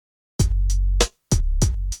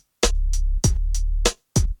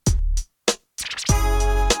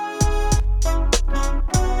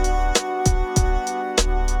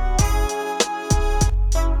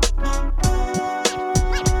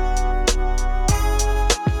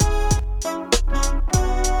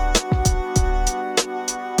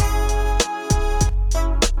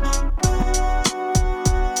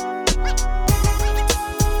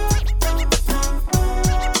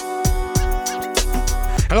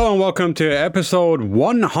Hello and welcome to episode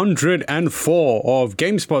 104 of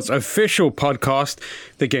GameSpot's official podcast,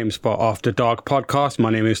 the GameSpot After Dark podcast. My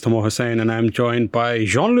name is Tomo Hussein and I'm joined by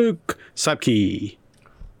Jean-Luc Sapki.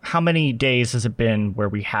 How many days has it been where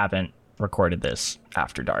we haven't recorded this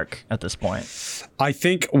after dark at this point? I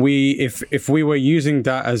think if we were using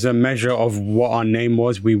that as a measure of what our name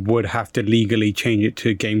was, we would have to legally change it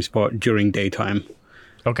to GameSpot during daytime.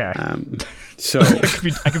 Okay. So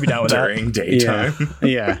I could be down with during daytime.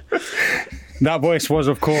 Yeah. That voice was,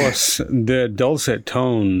 of course, the dulcet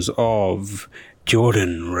tones of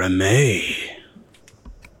Jordan Ramey.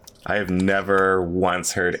 I have never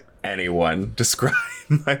once heard anyone describe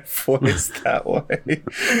my voice that way.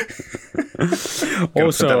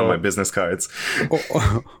 Also, put that on my business cards.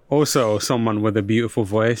 Also, someone with a beautiful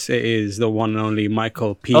voice. It is the one and only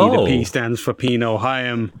Michael P. The P stands for Pino.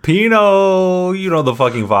 Hi, Pino. You know the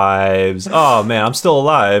fucking vibes. Oh man, I'm still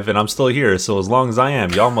alive and I'm still here. So as long as I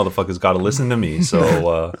am, y'all motherfuckers got to listen to me.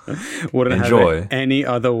 So wouldn't enjoy. Have it any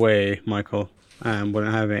other way, Michael.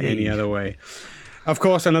 Wouldn't have it any other way. Of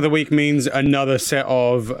course, another week means another set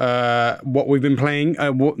of what we've been playing,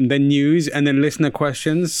 the news, and then listener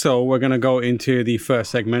questions. So we're going to go into the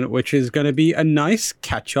first segment, which is going to be a nice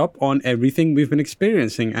catch-up on everything we've been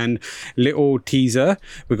experiencing. And little teaser,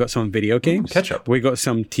 we got some video games. Catch-up. We got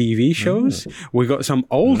some TV shows. We got some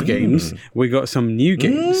old games. We got some new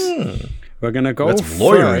games. We're going to go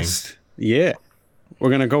first. Yeah. We're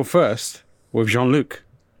going to go first with Jean-Luc.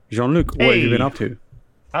 Jean-Luc, what have you been up to?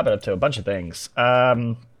 I've been up to a bunch of things.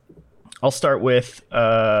 I'll start with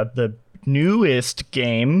the newest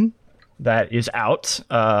game that is out.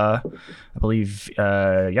 I believe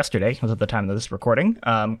yesterday was at the time of this recording,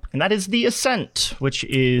 and that is The Ascent, which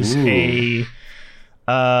is a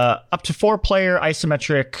up to 4-player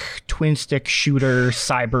isometric twin stick shooter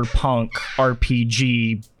cyberpunk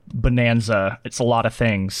RPG bonanza. It's a lot of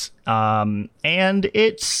things, and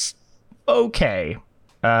it's okay.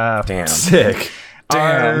 Damn. Sick.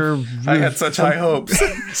 Damn. I had such high hopes.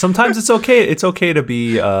 Sometimes it's okay. It's okay to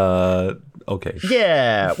be okay.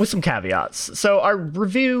 Yeah, with some caveats. So our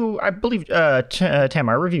review, I believe, Tam,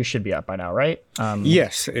 our review should be up by now, right?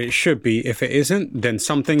 Yes, it should be. If it isn't, then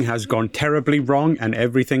something has gone terribly wrong and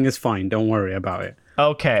everything is fine. Don't worry about it.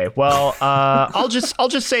 Okay, well, I'll just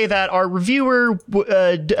say that our reviewer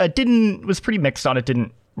was pretty mixed on it.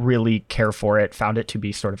 Didn't really care for it. Found it to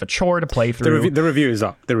be sort of a chore to play through. The review is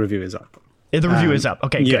up. The review is up. The review is up.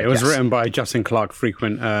 Okay, yeah, good. it was written by Justin Clark,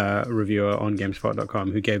 frequent reviewer on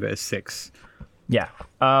GameSpot.com, who gave it a 6. Yeah.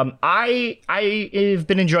 I have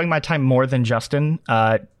been enjoying my time more than Justin.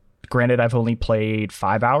 Granted, I've only played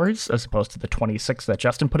 5 hours as opposed to the 26 that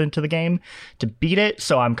Justin put into the game to beat it.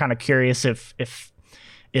 So I'm kind of curious if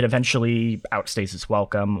it eventually outstays its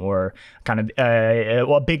welcome, or kind of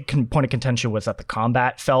a big point of contention was that the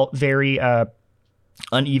combat felt very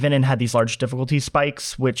uneven and had these large difficulty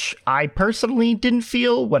spikes, which I personally didn't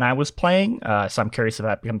feel when I was playing. So I'm curious if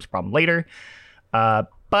that becomes a problem later.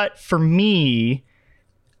 But for me,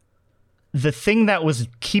 the thing that was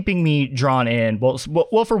keeping me drawn in, well,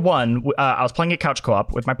 for one, I was playing a couch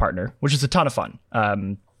co-op with my partner, which is a ton of fun.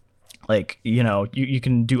 Like, you know, you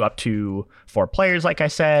can do up to 4 players, like I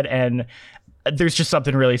said, and there's just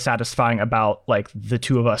something really satisfying about like the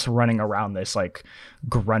two of us running around this like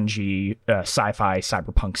grungy sci-fi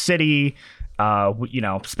cyberpunk city, you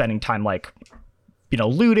know, spending time like, you know,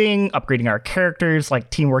 looting, upgrading our characters,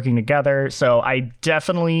 like team working together. So I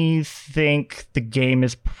definitely think the game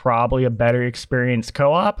is probably a better experience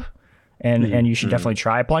co-op. And you should definitely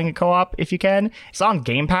try playing it co-op if you can. It's on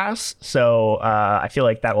Game Pass, so I feel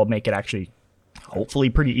like that will make it actually hopefully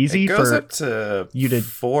pretty easy. It goes for up to you to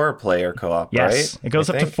 4-player co-op, yes, right? It goes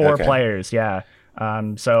up to 4 players, yeah.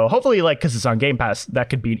 So hopefully, like, because it's on Game Pass, that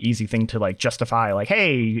could be an easy thing to like justify, like,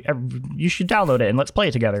 hey, you should download it and let's play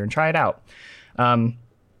it together and try it out.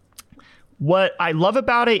 What I love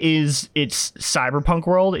about it is its cyberpunk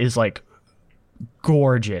world is like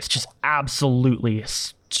gorgeous, just absolutely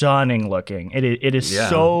stunning looking. It is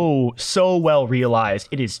so well realized.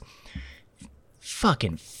 It is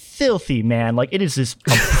fucking filthy, man. Like, it is this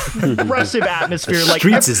oppressive atmosphere. Like,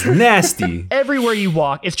 Streets is nasty. Everywhere you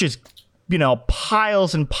walk, it's just, you know,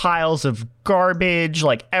 piles and piles of garbage.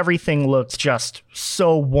 Like, everything looks just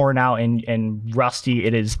so worn out and rusty.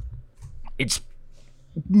 It's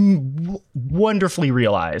wonderfully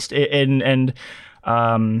realized. And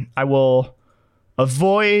I will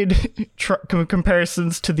avoid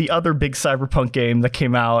comparisons to the other big cyberpunk game that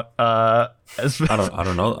came out. I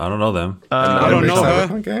don't know them. I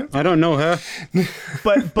don't know her.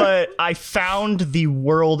 But I found the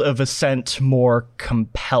World of Ascent more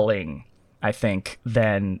compelling. I think,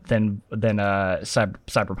 than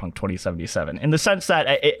Cyberpunk 2077, in the sense that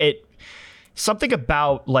it something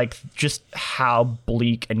about like just how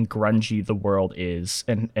bleak and grungy the world is,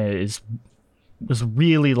 and was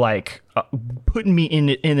really like putting me in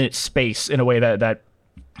its space in a way that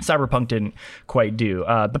Cyberpunk didn't quite do.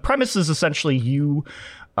 The premise is essentially you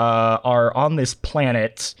are on this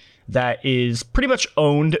planet that is pretty much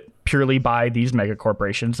owned purely by these mega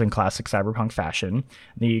corporations in classic Cyberpunk fashion.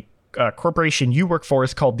 The corporation you work for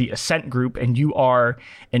is called the Ascent Group, and you are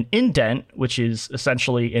an indent, which is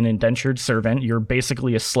essentially an indentured servant. You're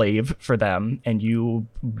basically a slave for them, and you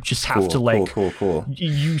just have to cool.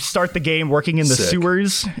 You start the game working in the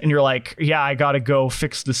sewers, and you're like, yeah, I gotta go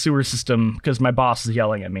fix the sewer system because my boss is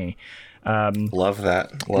yelling at me. Love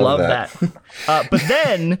that. But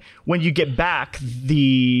then when you get back,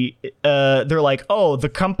 they're like, oh, the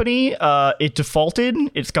company, it defaulted,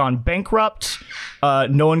 it's gone bankrupt.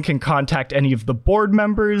 No one can contact any of the board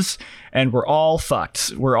members, and we're all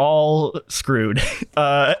fucked. We're all screwed.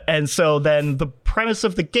 And so then the premise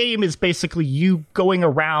of the game is basically you going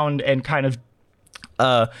around and kind of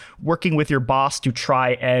working with your boss to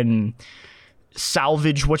try and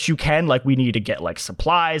salvage what you can. Like, we need to get like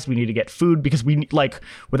supplies, we need to get food, because we like,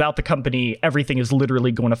 without the company, everything is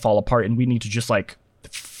literally going to fall apart, and we need to just like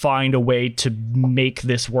find a way to make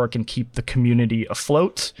this work and keep the community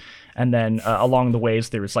afloat. And then along the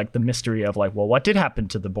ways, there was like the mystery of like, well, what did happen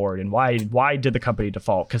to the board, and why did the company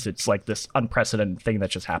default? Because it's like this unprecedented thing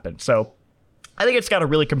that just happened. So I think it's got a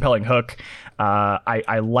really compelling hook.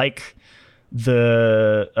 I like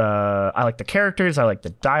the characters. I like the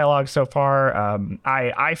dialogue so far.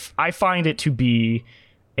 I find it to be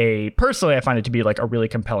personally, I find it to be like a really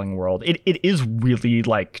compelling world. It is really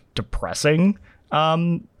like depressing,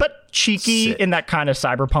 but cheeky in that kind of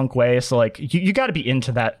cyberpunk way. So like you got to be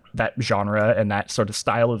into that genre and that sort of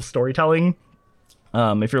style of storytelling.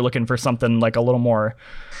 If you're looking for something like a little more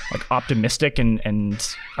like optimistic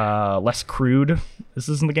and less crude, this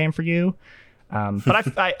isn't the game for you.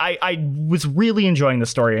 But I was really enjoying the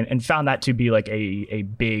story and found that to be like a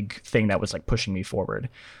big thing that was like pushing me forward.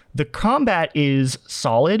 The combat is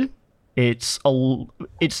solid. It's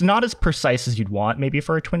not as precise as you'd want maybe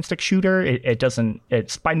for a twin stick shooter.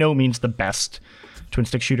 It's by no means the best twin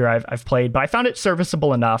stick shooter I've played, but I found it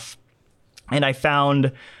serviceable enough. And I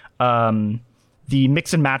found the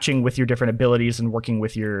mix and matching with your different abilities and working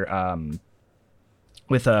with your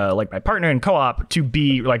like my partner in co-op to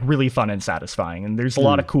be like really fun and satisfying. And there's a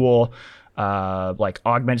lot of cool like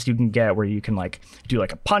augments you can get where you can like do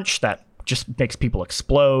like a punch that just makes people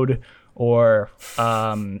explode, or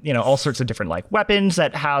all sorts of different like weapons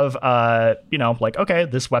that have like, okay,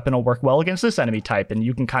 this weapon will work well against this enemy type, and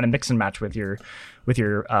you can kind of mix and match with your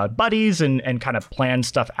buddies and kind of plan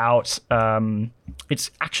stuff out.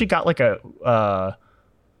 It's actually got like a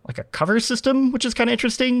cover system, which is kind of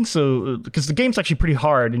interesting. So, because the game's actually pretty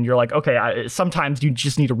hard, and you're like, okay, sometimes you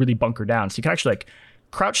just need to really bunker down. So you can actually like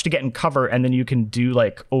crouch to get in cover, and then you can do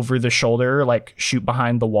like over the shoulder, like shoot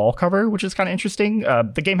behind the wall cover, which is kind of interesting.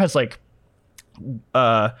 The game has like,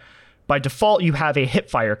 by default, you have a hip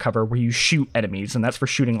fire cover where you shoot enemies, and that's for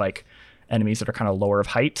shooting like enemies that are kind of lower of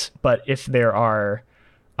height. But if there are,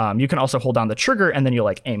 you can also hold down the trigger, and then you'll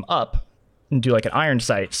like aim up and do like an iron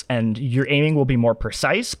sights, and your aiming will be more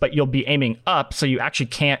precise, but you'll be aiming up, so you actually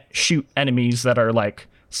can't shoot enemies that are like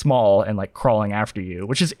small and like crawling after you,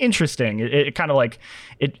 which is interesting. It kind of like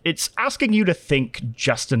it's asking you to think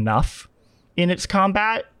just enough in its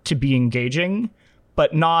combat to be engaging,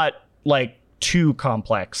 but not like too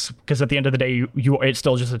complex, because at the end of the day, it's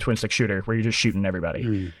still just a twin stick shooter where you're just shooting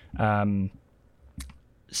everybody.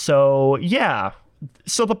 So yeah,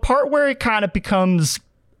 so the part where it kind of becomes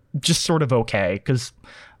just sort of okay, because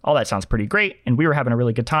all that sounds pretty great and we were having a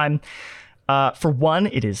really good time. For one,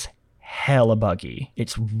 it is hella buggy.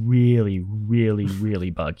 It's really, really, really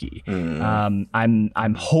buggy.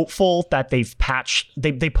 I'm hopeful that they've patched.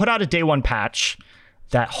 They put out a day one patch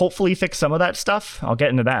that hopefully fixed some of that stuff. I'll get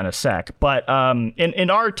into that in a sec. But in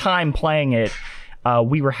our time playing it,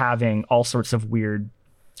 we were having all sorts of weird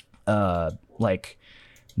like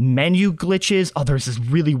menu glitches. Oh, there's this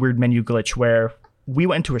really weird menu glitch where we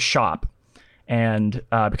went to a shop, and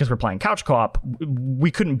because we're playing couch co-op,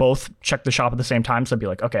 we couldn't both check the shop at the same time. So I'd be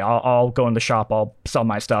like, okay, I'll go in the shop, I'll sell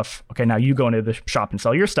my stuff. Okay, now you go into the shop and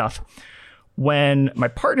sell your stuff. When my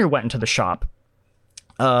partner went into the shop,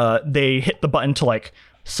 they hit the button to like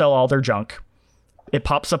sell all their junk. It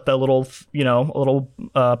pops up the little,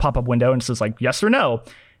 pop-up window and says like yes or no.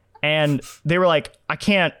 And they were like, I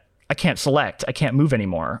can't select, I can't move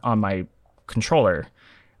anymore on my controller.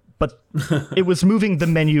 But it was moving the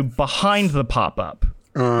menu behind the pop-up.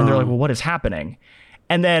 And they're like, well, what is happening?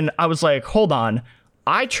 And then I was like, hold on.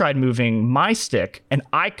 I tried moving my stick and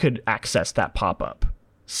I could access that pop-up.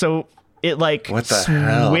 So it like What the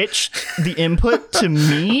hell? switched the input to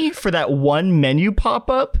me for that one menu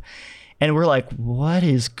pop-up. And we're like, what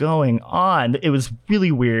is going on? It was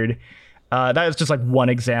really weird. That was just like one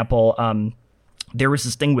example. There was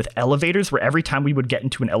this thing with elevators where every time we would get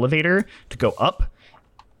into an elevator to go up,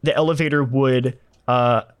 the elevator would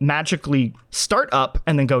magically start up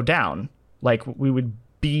and then go down. Like we would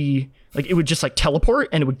be like, it would just like teleport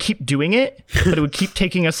and it would keep doing it, but it would keep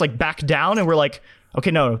taking us like back down. And we're like,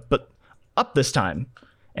 okay, no, but up this time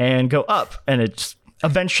and go up. And it's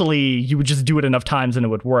eventually you would just do it enough times and it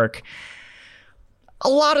would work. A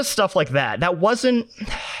lot of stuff like that. That wasn't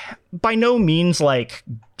by no means like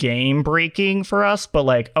game breaking for us, but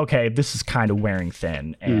like, okay, this is kind of wearing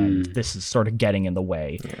thin and this is sort of getting in the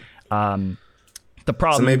way. The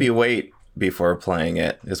problem. So maybe wait before playing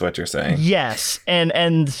it is what you're saying. Yes.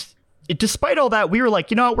 And despite all that, we were like,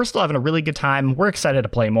 you know what? We're still having a really good time. We're excited to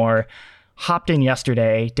play more. Hopped in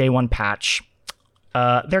yesterday, day one patch.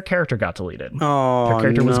 Their character got deleted. Oh, their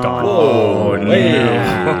character was gone. Oh, no.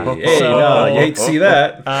 Hey, So- no, you hate to see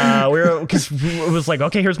that. Because it was like,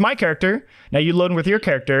 okay, here's my character. Now you load in with your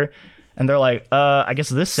character. And they're like, I guess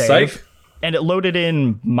this save. Psych. And it loaded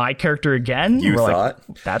in my character again. You We're thought?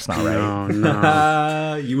 like, that's not right. Oh,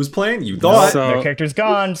 no. You was playing? You thought? So- Their character's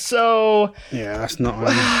gone. So Yeah, that's not.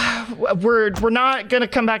 we're not gonna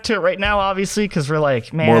come back to it right now, obviously, because we're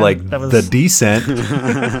like, man, More like that was the descent.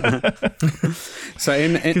 So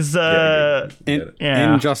in because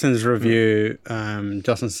in Justin's review,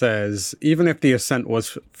 Justin says, even if the Ascent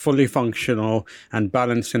was fully functional and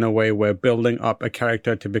balanced in a way where building up a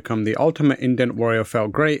character to become the ultimate indent warrior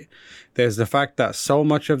felt great, there's the fact that so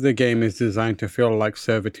much of the game is designed to feel like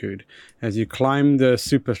servitude. As you climb the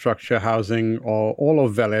superstructure housing or all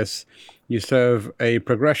of Veles, you serve a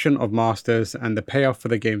progression of masters, and the payoff for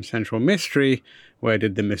the game's central mystery, where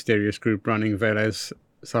did the mysterious group running Veles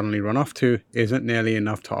suddenly run off to, isn't nearly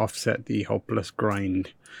enough to offset the hopeless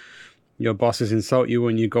grind. Your bosses insult you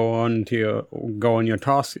when you go on your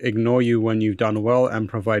task, ignore you when you've done well, and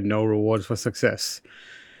provide no rewards for success.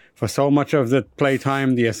 For so much of the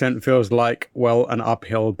playtime, the Ascent feels like, well, an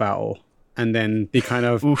uphill battle. And then the kind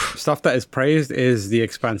of stuff that is praised is the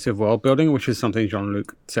expansive world building, which is something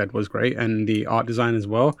Jean-Luc said was great, and the art design as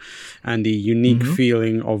well, and the unique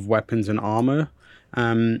feeling of weapons and armor.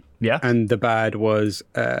 Yeah. And the bad was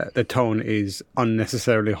the tone is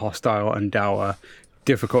unnecessarily hostile and dour.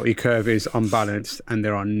 Difficulty curve is unbalanced, and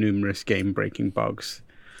there are numerous game-breaking bugs.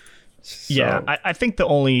 So, Yeah, I think the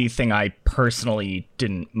only thing I personally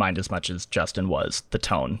didn't mind as much as Justin was the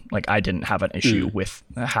tone. Like, I didn't have an issue with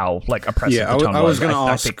how like oppressive Yeah, the tone I was was. gonna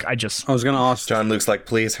I ask- think I just I was going to ask. John Luke's like,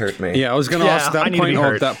 please hurt me. Yeah, I was going to Yeah, ask I need to be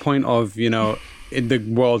heard. that point of, you know, in the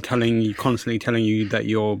world constantly telling you that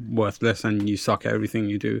you're worthless and you suck at everything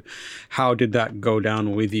you do. How did that go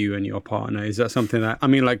down with you and your partner? Is that something that, I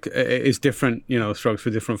mean, like, it's different, you know, strokes for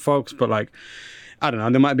different folks, but like, I don't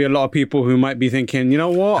know, there might be a lot of people who might be thinking, you know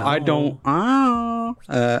what, I don't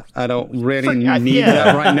really need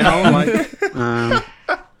that right now. Like,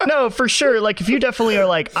 no, for sure. Like, if you definitely are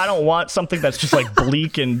like, I don't want something that's just like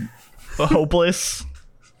bleak and hopeless,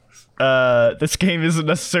 this game isn't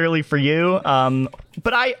necessarily for you.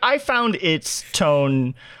 But I found its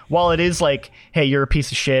tone, while it is like, hey, you're a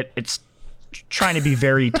piece of shit, it's trying to be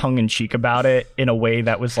very tongue-in-cheek about it in a way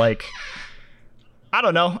that was like, I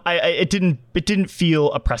don't know. It didn't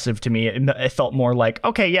feel oppressive to me. It felt more like,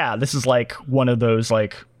 okay, yeah, this is like one of those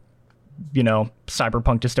like, you know,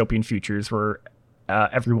 cyberpunk dystopian futures where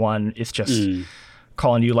everyone is just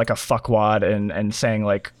calling you like a fuckwad and saying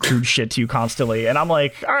like crude shit to you constantly. And I'm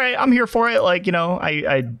like, all right, I'm here for it. Like, you know,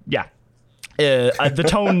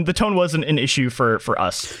 the tone wasn't an issue for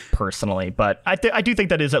us personally, but I do think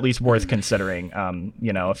that is at least worth considering.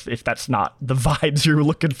 You know, if that's not the vibes you're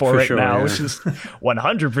looking for right sure, now, yeah. which is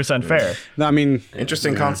 100% fair. I mean,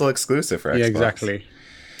 Interesting console exclusive for Xbox. yeah, exactly.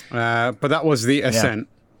 But that was the Ascent.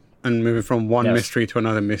 And moving from one Yes. mystery to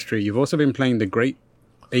another mystery, you've also been playing the Great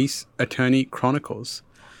Ace Attorney Chronicles.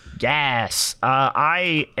 Yes,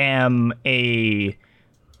 I am a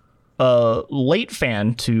late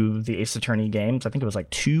fan to the Ace Attorney games. I think it was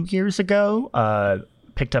like 2 years ago.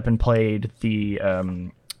 Picked up and played the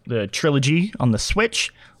trilogy on the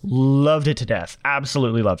Switch. Loved it to death.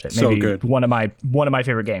 Absolutely loved it. So Maybe good. one of my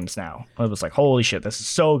favorite games now. I was like, holy shit, this is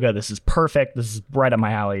so good. This is perfect. This is right up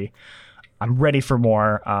my alley. I'm ready for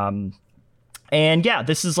more. And yeah,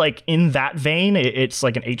 this is like in that vein. It's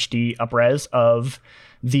like an HD upres of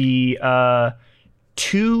the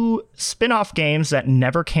 2 spin-off games that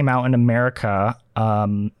never came out in America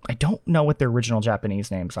I don't know what their original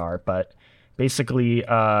Japanese names are, but basically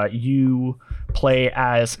you play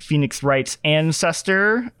as Phoenix Wright's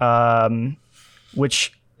ancestor,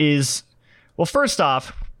 which is, well, first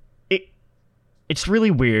off, it's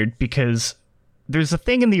really weird because there's a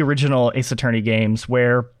thing in the original Ace Attorney games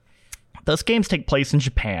where those games take place in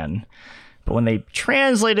Japan, but when they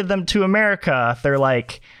translated them to America, they're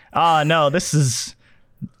like, "Ah, no, this is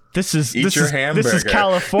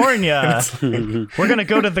California. We're gonna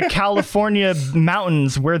go to the California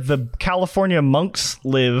mountains where the California monks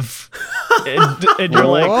live." And you're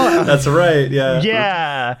like, That's right. Yeah.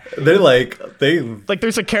 yeah. They like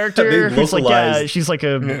There's a character who's like, yeah, she's like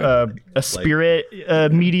a spirit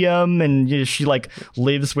medium, and she like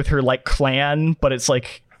lives with her like clan, but it's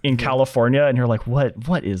like in California, and you're like,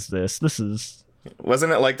 what is this? This is.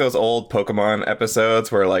 Wasn't it like those old Pokemon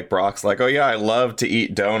episodes where like Brock's like, oh yeah, I love to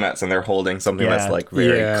eat donuts, and they're holding something that's like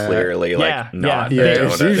very clearly like not a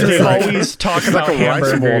donut. They always talk about like a rice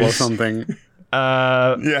ball or hamburgers. something.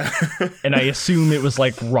 Yeah. And I assume it was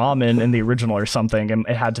like ramen in the original or something, and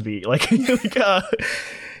it had to be like,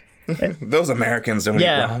 Those Americans don't eat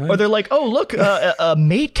ramen. Or they're like, oh look, a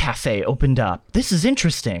maid cafe opened up. This is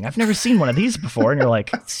interesting. I've never seen one of these before. And you're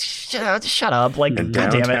like, shut up, like, god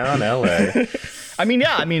damn Downtown it. LA. I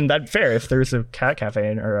mean, that's fair. If there's a cat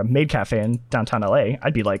cafe or a maid cafe in downtown LA,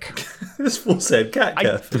 I'd be like, this fool said cat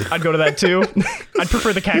cafe. I'd go to that too. I'd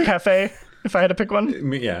prefer the cat cafe if I had to pick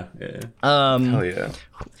one. Yeah. Hell yeah.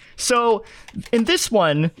 So in this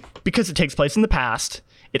one, because it takes place in the past,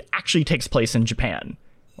 it actually takes place in Japan,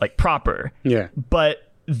 like proper. Yeah.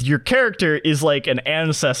 But your character is like an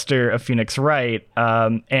ancestor of Phoenix Wright.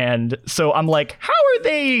 And so I'm like, how are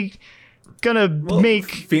they gonna make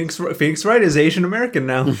Phoenix Wright is Asian American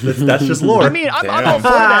now. That's just lore. I mean, I'm all for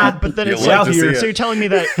that, but then it's like like to see so it. you're telling me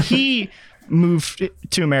that he moved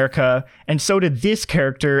to America, and so did this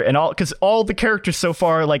character, and all, because all the characters so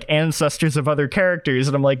far are like ancestors of other characters,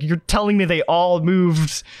 and I'm like, you're telling me they all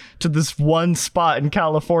moved to this one spot in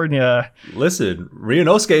California? Listen,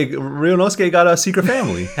 Ryunosuke got a secret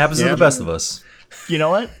family. Happens to the best of us. You know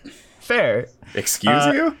what? Fair. Excuse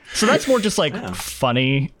you? So that's more just like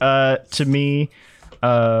funny to me.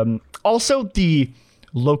 Also, the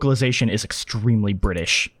localization is extremely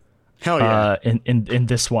British. Hell yeah. In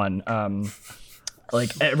this one, like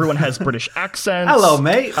everyone has British accents. Hello,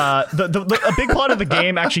 mate. A big plot of the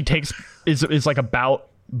game actually is like about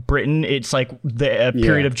Britain. It's like the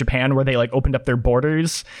period of Japan where they like opened up their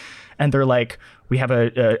borders, and they're like, we have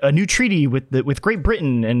a new treaty with Great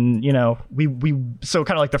Britain, and you know we so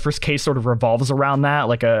kind of like the first case sort of revolves around that.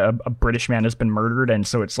 Like a British man has been murdered, and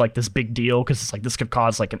so it's like this big deal because it's like this could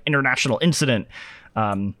cause like an international incident.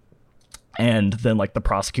 And then like the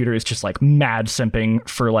prosecutor is just like mad simping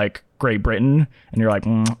for like Great Britain, and you're like,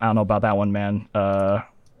 I don't know about that one, man. I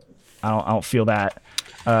don't feel that.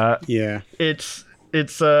 Yeah. It's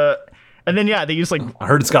and then they use like, I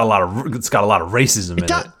heard it's got a lot of racism in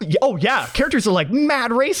it. oh yeah, characters are like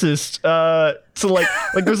mad racist. So like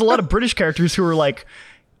there's a lot of British characters who are like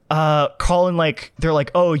calling, like they're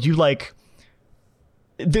like, oh, you like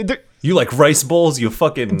you like rice bowls, you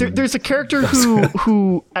fucking... There's a character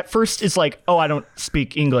who at first is like, oh, I don't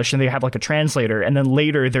speak English, and they have like a translator, and then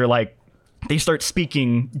later they start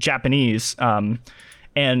speaking Japanese,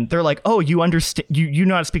 and they're like, oh, you understand, you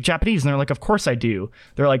know how to speak Japanese, and they're like, of course I do.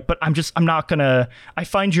 They're like, but I'm not gonna, I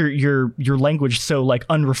find your language so like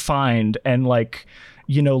unrefined and like,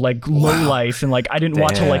 you know, like low life, and like I didn't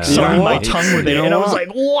want to like sully my tongue with it, and I was like,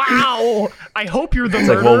 wow, I hope you're the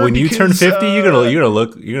murderer. Like, well, when you turn 50, you're gonna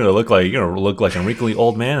look like a wrinkly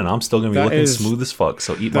old man, and I'm still gonna be looking smooth as fuck.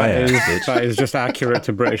 So eat my ass, bitch. That is just accurate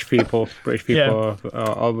to British people. British people.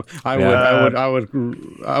 I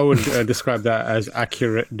would describe that as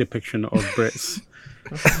accurate depiction of Brits.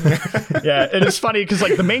 Yeah, and it's funny because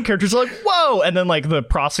like the main characters are like, whoa, and then like the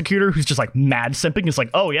prosecutor who's just like mad simping is like,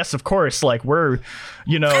 oh yes, of course, like we're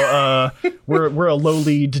a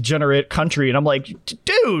lowly degenerate country, and I'm like,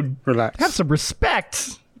 dude, Relax. have some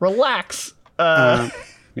respect, relax. Yeah,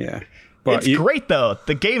 but It's great though.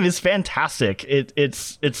 The game is fantastic.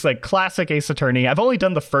 It's like classic Ace Attorney. I've only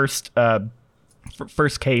done the first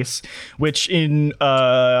case, which in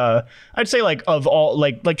I'd say like of all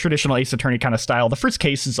like traditional Ace Attorney kind of style, the first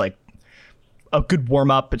case is like a good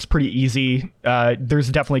warm-up. It's pretty easy. There's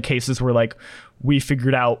definitely cases where like we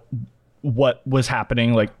figured out what was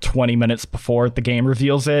happening like 20 minutes before the game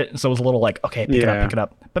reveals it, so it was a little like, okay, pick it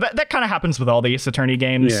up. But that kind of happens with all the Ace Attorney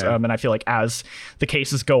games. And I feel like as the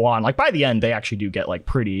cases go on, like by the end they actually do get like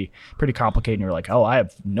pretty complicated, and you're like, oh, I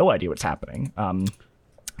have no idea what's happening.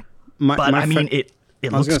 But I mean, it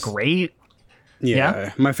looks great.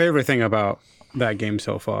 Yeah. My favorite thing about that game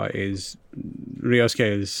so far is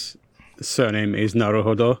Ryosuke's surname is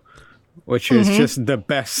Naruhodo, which is just the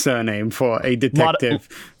best surname for a detective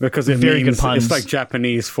because it means it's like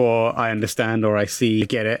Japanese for I understand or I see,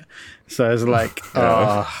 get it. So it's like,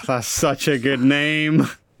 that's such a good name.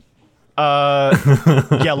 Yeah,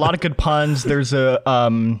 a lot of good puns. There's a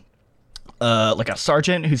like a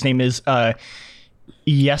sergeant whose name is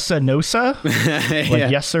Yesanosa,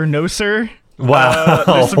 like yes or no sir. Wow,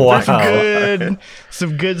 there's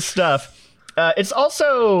some good stuff. It's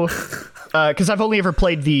also because I've only ever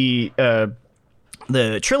played the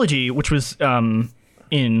trilogy, which was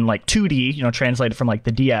in like 2D, you know, translated from like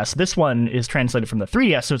the DS. This one is translated from the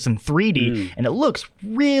 3DS, so it's in 3D, and it looks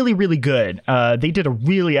really, really good. They did a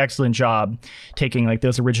really excellent job taking like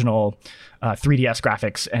those original 3DS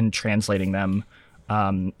graphics and translating them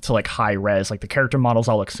to like high res. Like the character models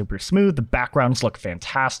all look super smooth. The backgrounds look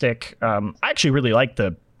fantastic. I actually really like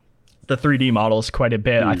the 3D models quite a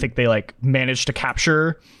bit. I think they like managed to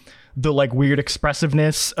capture the like weird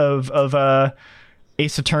expressiveness of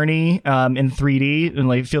Ace Attorney in 3D, and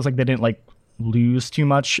like it feels like they didn't like lose too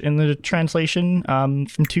much in the translation from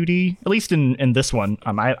 2D, at least in this one.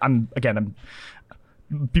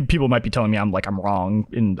 People might be telling me I'm wrong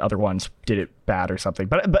in other ones did it bad or something,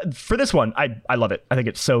 but for this one I love it. I think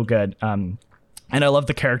it's so good, and I love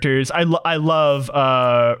the characters. I love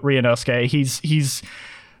Ryunosuke. He's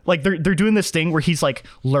like they're doing this thing where he's like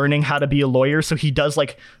learning how to be a lawyer, so he does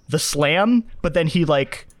like the slam, but then he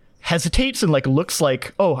like hesitates and like looks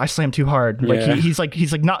like, oh, I slammed too hard. Like he's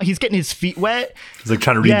getting his feet wet. He's like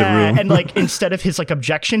trying to read the room. And like instead of his like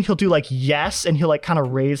objection, he'll do like yes, and he'll like kind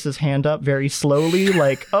of raise his hand up very slowly,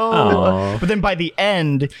 like but then by the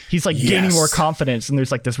end he's like gaining more confidence, and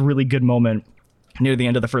there's like this really good moment near the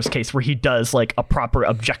end of the first case where he does like a proper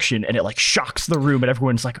objection, and it like shocks the room, and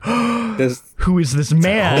everyone's like, who is this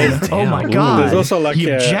man? Oh my god. There's also like he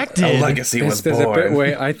objected. A legacy was born. There's a bit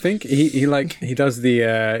where I think he does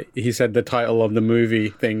the he said the title of the movie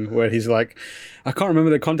thing where he's like, I can't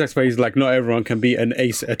remember the context, but he's like, not everyone can be an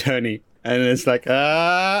ace attorney, and it's like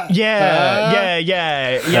yeah.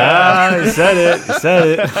 He said it.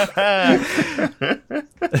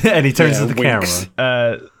 And he turns to the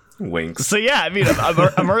camera. Winks. So yeah, I mean,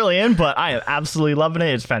 I'm early in, but I am absolutely loving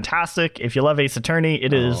it. It's fantastic. If you love Ace Attorney,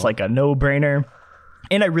 it is like a no-brainer.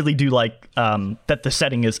 And I really do like that the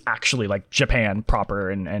setting is actually like Japan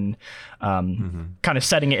proper, and kind of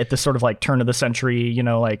setting it at this sort of like turn of the century, you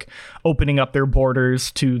know, like opening up their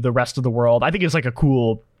borders to the rest of the world. I think it's like a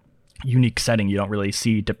cool, unique setting you don't really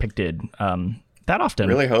see depicted that often.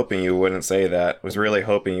 Really hoping you wouldn't say that. Was really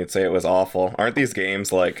hoping you'd say it was awful. Aren't these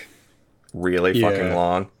games like really fucking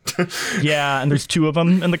long? Yeah, and there's 2 of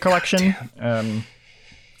them in the collection. So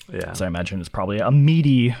I imagine it's probably a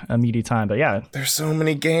meaty time. But yeah, there's so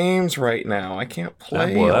many games right now. I can't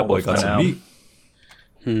play. That boy got some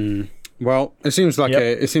meat. Well, it seems like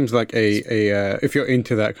a if you're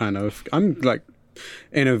into that kind of, I'm like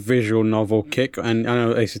in a visual novel kick, and I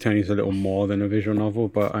know Ace Attorney is a little more than a visual novel,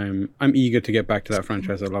 but I'm eager to get back to that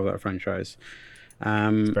franchise. I love that franchise.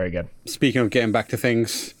 It's very good. Speaking of getting back to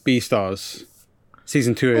things, Beastars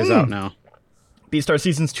season 2 is out now. Beastars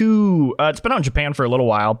seasons 2. It's been out in Japan for a little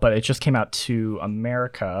while, but it just came out to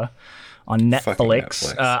America on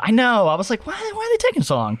Netflix. I know. I was like, why are they taking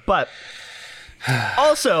so long? But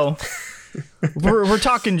also, we're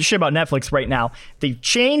talking shit about Netflix right now. They've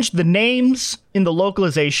changed the names in the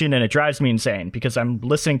localization, and it drives me insane because I'm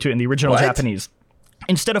listening to it in the original Japanese.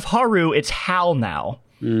 Instead of Haru, it's Hal now.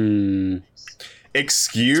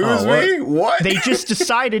 Excuse me? What? They just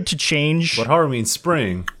decided to change. But Haru means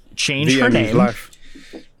spring. Change her name.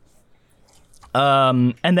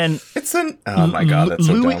 And then it's an oh my god, that's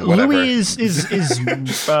Louis, so dumb. Whatever. Louis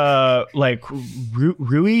is like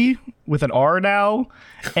Rui with an R now,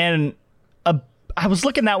 and I was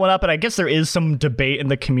looking that one up, and I guess there is some debate in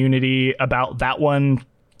the community about that one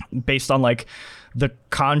based on like the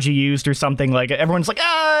kanji used or something. Like everyone's like,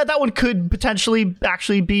 that one could potentially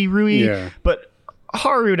actually be Rui, but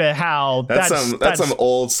Haru to Hal. That's some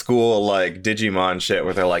old school like Digimon shit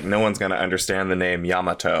where they're like, no one's gonna understand the name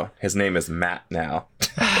Yamato. His name is Matt now.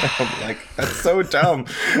 I'm like, that's so dumb.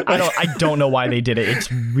 I don't know why they did it. It's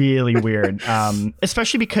really weird.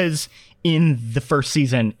 Especially because in the first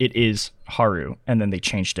season it is Haru, and then they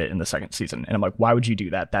changed it in the second season. And I'm like, why would you do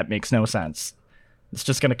that? That makes no sense. It's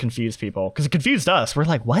just gonna confuse people because it confused us. We're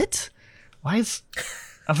like, what? I was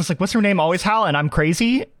like, what's her name? Always Hal, and I'm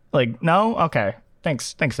crazy. Like, no, okay.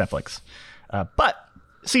 Thanks, Netflix. But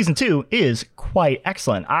season 2 is quite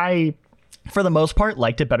excellent. I, for the most part,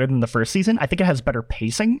 liked it better than the first season. I think it has better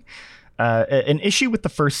pacing. An issue with the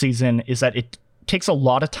first season is that takes a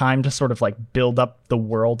lot of time to sort of like build up the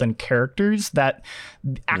world and characters that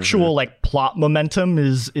actual like plot momentum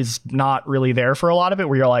is not really there for a lot of it,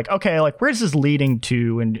 where you're like, okay, like where's this leading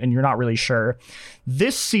to, and you're not really sure.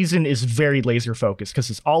 This season is very laser focused because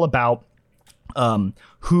it's all about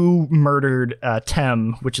who murdered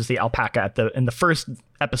Tem, which is the alpaca in the first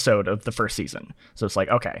episode of the first season. So it's like,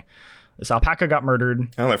 okay, this alpaca got murdered.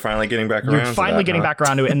 Oh, they're finally getting back around. You're finally getting back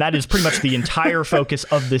around to it, and that is pretty much the entire focus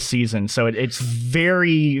of this season. So it's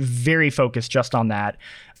very, very focused just on that.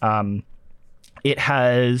 It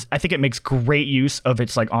has, I think it makes great use of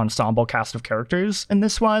its like ensemble cast of characters in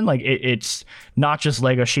this one. Like it's not just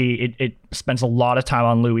Legoshi. It spends a lot of time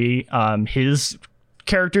on Louis. His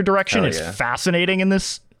character direction is fascinating in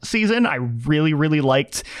this season. I really, really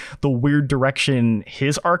liked the weird direction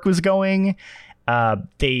his arc was going.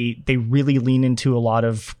 They really lean into a lot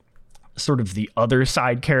of sort of the other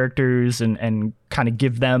side characters and kind of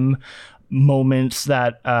give them moments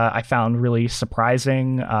that I found really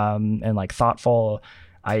surprising and like thoughtful.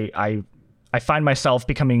 I find myself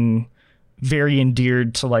becoming very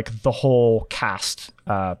endeared to like the whole cast,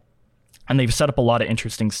 and they've set up a lot of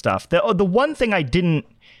interesting stuff. The one thing I didn't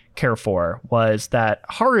care for was that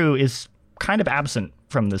Haru is kind of absent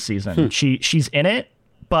from this season. She's in it,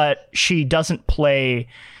 but she doesn't play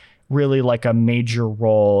really like a major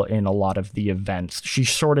role in a lot of the events. She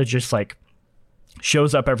sort of just like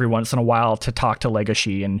shows up every once in a while to talk to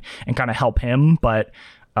Legoshi and kind of help him, but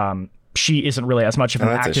she isn't really as much of an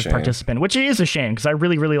active participant, which is a shame because I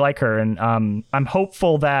really, really like her. And I'm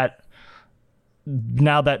hopeful that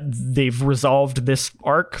now that they've resolved this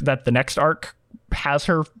arc, that the next arc has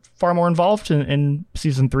her far more involved in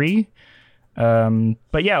season 3.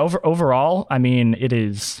 But yeah, overall, I mean,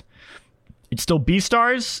 it's still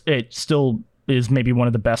Beastars. It still is maybe one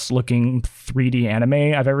of the best looking 3D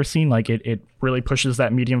anime I've ever seen. Like it really pushes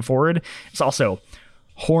that medium forward. It's also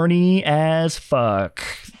horny as fuck.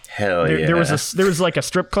 Hell yeah. There was like a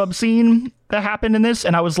strip club scene that happened in this,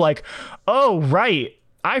 and I was like, oh right,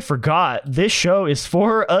 I forgot this show is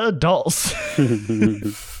for adults.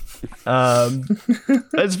 It's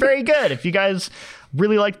very good. If you guys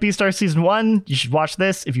really liked Beastars season 1, you should watch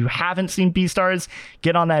this. If you haven't seen Beastars,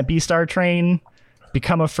 get on that Beastar train,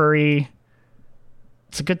 become a furry.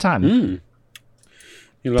 It's a good time.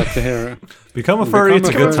 You like to hear it. Become a furry, it's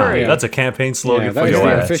a good time. Yeah. That's a campaign slogan That for is your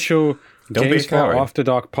the ass. official Don't be a GameSpot coward. After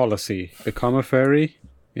Dark policy. Become a furry.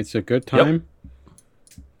 It's a good time.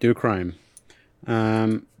 Do crime.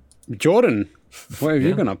 Jordan, what have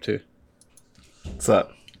you been up to? What's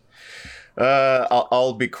up?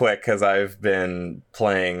 I'll be quick because I've been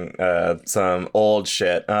playing some old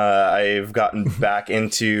shit. I've gotten back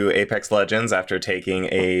into Apex Legends after taking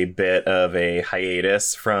a bit of a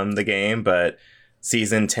hiatus from the game, but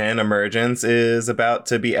Season 10 Emergence is about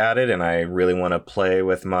to be added, and I really want to play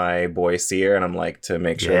with my boy Seer, and I'm like, to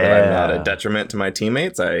make sure that I'm not a detriment to my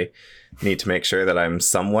teammates, I need to make sure that I'm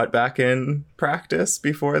somewhat back in practice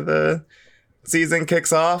before the season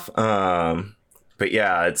kicks off. But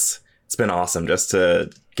yeah, it's been awesome just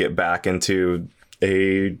to get back into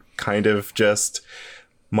a kind of just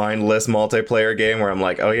mindless multiplayer game where I'm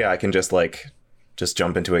like, oh yeah, I can just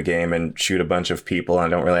jump into a game and shoot a bunch of people.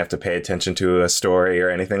 And I don't really have to pay attention to a story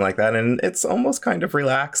or anything like that. And it's almost kind of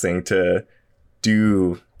relaxing to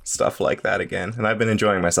do stuff like that again. And I've been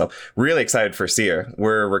enjoying myself. Really excited for Seer.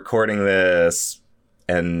 We're recording this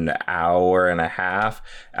an hour and a half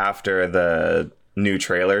after the new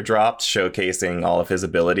trailer dropped showcasing all of his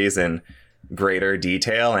abilities in greater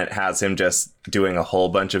detail, and it has him just doing a whole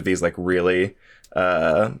bunch of these like really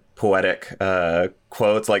poetic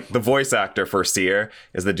quotes. Like the voice actor for Seer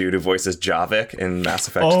is the dude who voices Javik in Mass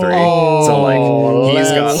Effect 3. So like he's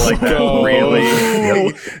got like that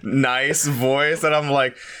really nice voice, and I'm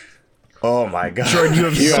like, oh my god, Jordan, you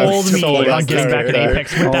have sold me on getting back at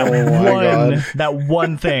Apex with that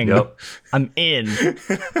one thing. Yep. I'm in.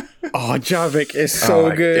 Oh, Javik is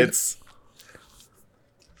so good. It's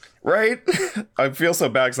right. I feel so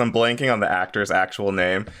bad because I'm blanking on the actor's actual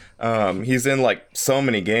name. He's in like so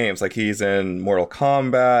many games. Like he's in Mortal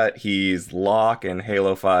Kombat. He's Locke in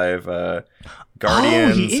Halo 5 Guardians.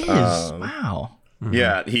 Oh, he is. Wow.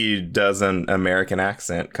 Yeah, he does an American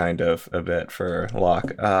accent kind of a bit for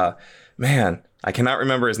Locke. Man, I cannot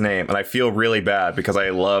remember his name, and I feel really bad because I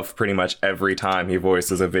love pretty much every time he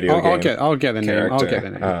voices a video game. I'll get the name. I'll character. get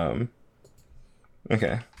the name.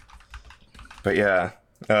 Okay. But yeah,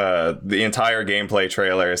 the entire gameplay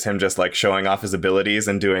trailer is him just like showing off his abilities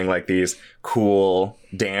and doing like these cool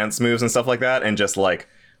dance moves and stuff like that, and just like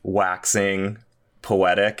waxing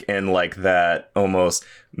poetic in like that almost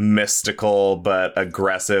mystical but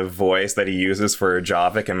aggressive voice that he uses for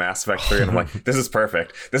Javik in Mass Effect 3. And I'm like, this is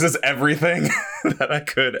perfect. This is everything that I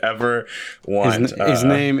could ever want. His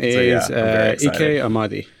name is excited. Ike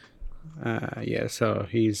Amadi. So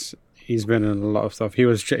he's been in a lot of stuff. He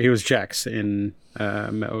was Jax in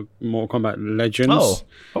Mortal Kombat Legends. Oh,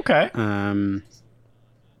 okay.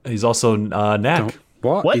 He's also Knack.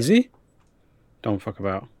 What is he? Don't fuck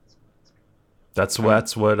about. That's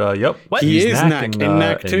what. Yep. What? He He's is Knack in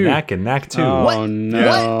Knack 2. In Knack 2. Oh What?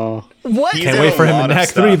 no! What? He's Can't in wait a for him lot in of Knack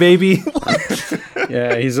stuff. 3, baby.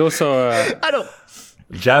 Yeah, he's also. I don't.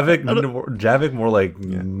 Javik more like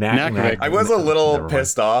Knack. I was a little Never mind.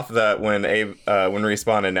 pissed off that when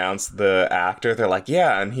Respawn announced the actor, they're like,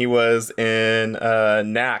 yeah, and he was in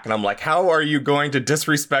Knack, and I'm like, how are you going to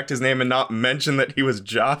disrespect his name and not mention that he was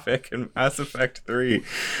Javik in Mass Effect 3?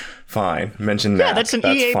 Fine, mention Knack. Yeah, that's an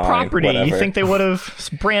EA fine, property. whatever. You think they would have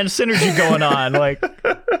brand synergy going on? Like,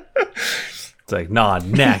 It's like, nah,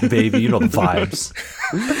 Knack, baby. You know the vibes.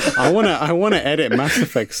 I wanna edit Mass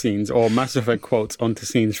Effect scenes or Mass Effect quotes onto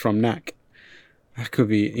scenes from Knack. That could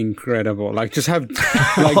be incredible. Like just have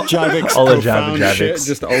like Javik's All the profound shit Javiks.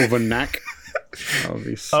 just over Knack. That would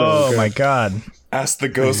be so oh good. my god. Ask the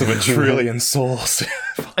ghost of a trillion souls.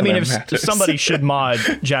 I mean, if matters. somebody should mod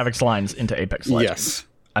Javik's lines into Apex Legends, Yes.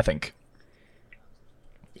 I think.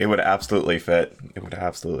 It would absolutely fit.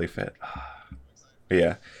 But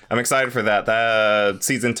yeah, I'm excited for that. That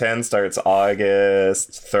season 10 starts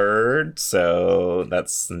August 3rd, so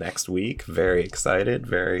that's next week. Very excited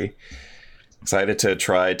to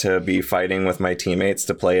try to be fighting with my teammates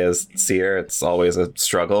to play as Seer. It's always a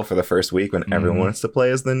struggle for the first week when everyone wants to play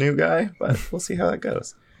as the new guy, but we'll see how that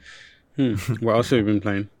goes. What else have you been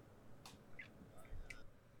playing?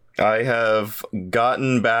 I have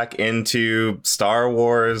gotten back into Star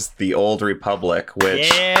Wars The Old Republic,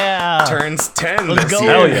 which Yeah. turns 10 Let's this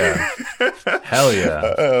go. year. Hell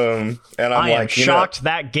yeah. And I'm I am like, shocked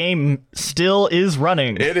that game still is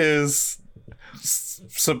running. It is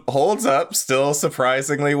holds up still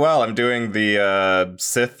surprisingly well. I'm doing the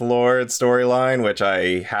Sith Lord storyline, which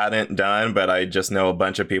I hadn't done, but I just know a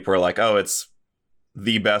bunch of people are like, oh, it's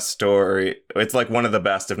the best story. It's like one of the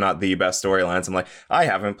best, if not the best storylines. I'm like, I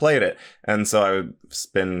haven't played it. And so I've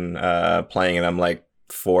been playing it. I'm like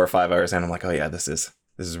 4 or 5 hours in. I'm like, oh yeah, this is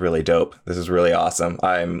really dope. This is really awesome.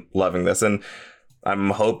 I'm loving this. And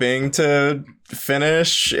I'm hoping to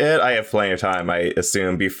finish it. I have plenty of time, I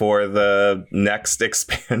assume, before the next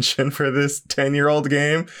expansion for this 10-year-old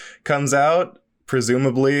game comes out.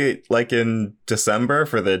 Presumably like in December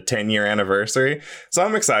for the 10-year anniversary. So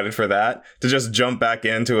I'm excited for that, to just jump back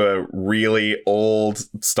into a really old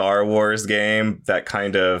Star Wars game that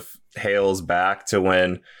kind of hails back to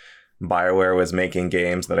when BioWare was making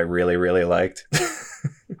games that I really, really liked.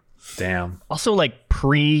 Damn. Also, like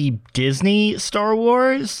pre-Disney Star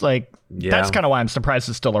Wars, like Yeah. that's kind of why I'm surprised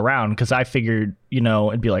it's still around, because I figured,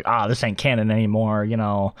 it'd be like, this ain't canon anymore.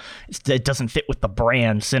 It doesn't fit with the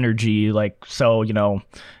brand synergy. Like, so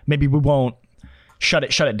maybe we won't shut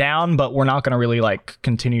it down, but we're not going to really like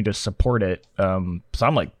continue to support it. So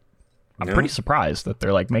I'm pretty surprised that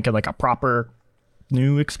they're like making like a proper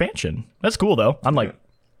new expansion. That's cool though. I'm like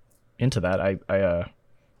into that.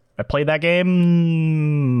 I played that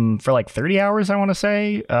game for like 30 hours, I want to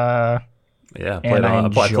say. Yeah, And I I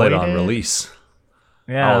played enjoyed on it. release.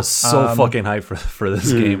 Yeah, I was so fucking hyped for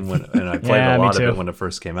this game, and I played Yeah, a me lot of too. it when it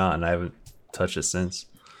first came out, and I haven't touched it since.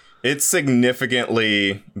 It's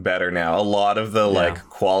significantly better now. A lot of the like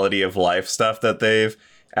quality of life stuff that they've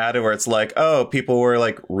added, where it's like, oh, people were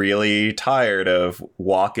like really tired of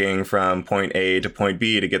walking from point A to point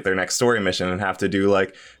B to get their next story mission and have to do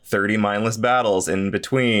like 30 mindless battles in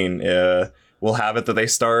between. We'll have it that they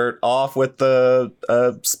start off with the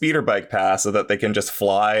speeder bike pass so that they can just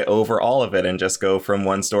fly over all of it and just go from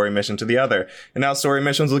one story mission to the other. And now story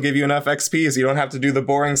missions will give you enough XP so you don't have to do the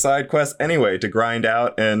boring side quests anyway to grind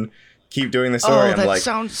out and keep doing the story. Oh, that I'm like,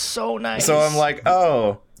 sounds so nice. so I'm like,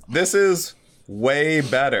 oh, this is way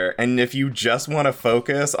better. And if you just want to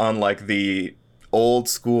focus on like the old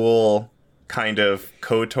school kind of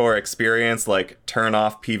KOTOR experience, like turn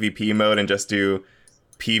off PvP mode and just do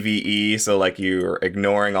PvE, so like you're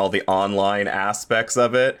ignoring all the online aspects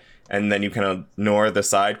of it, and then you can ignore the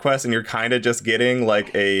side quests, and you're kind of just getting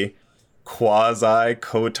like a quasi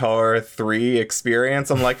KOTOR 3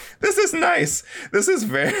 experience. I'm like, this is nice. This is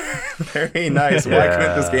very, very nice. Why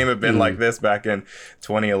couldn't this game have been like this back in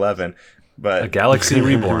 2011? A But Galaxy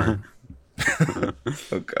Reborn.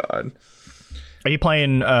 oh god. Are you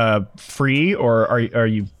playing free, or are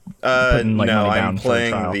you putting like No, money down I'm for the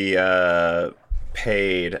playing trial? the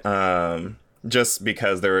paid. just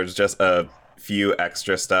because there was just a few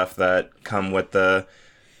extra stuff that come with the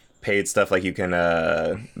paid stuff, like you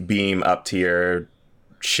can beam up to your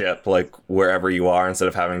ship like wherever you are instead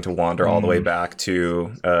of having to wander all the way back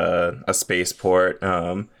to a spaceport.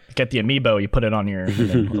 Get the amiibo, you put it on your, and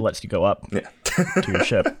then it lets you go up to your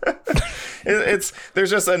ship.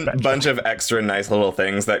 There's just a bunch of extra nice little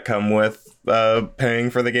things that come with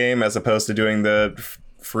paying for the game as opposed to doing the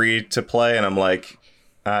free to play, and I'm like,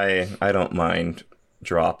 I don't mind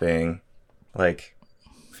dropping like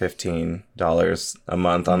 $15 a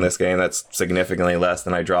month on this game. That's significantly less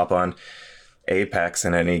than I drop on Apex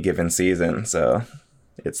in any given season, so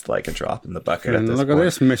it's like a drop in the bucket. And at this look point. at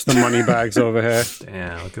this, Mr. Moneybags over here.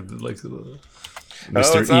 Damn, look at like it's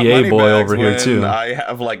Mr. not EA money boy bags over here when too. I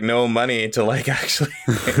have like no money to like actually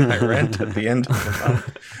pay my rent at the end of the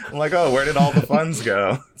month. I'm like, oh, where did all the funds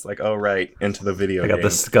go? It's like, oh right, into the video. I got game.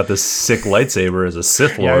 this sick lightsaber as a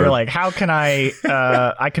Sith Lord. Yeah, you're like, how can I?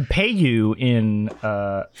 I could pay you in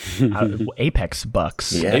Apex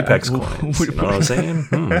bucks. Yeah. Apex coins. You know what I'm saying?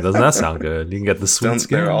 Doesn't that sound good? You can get the sweet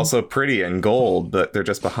skin. They're also pretty in gold, but they're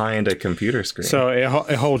just behind a computer screen. So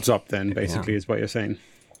it holds up then, basically, is what you're saying.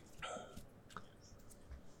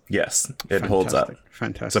 yes, it holds up.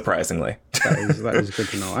 Fantastic. Surprisingly. That is good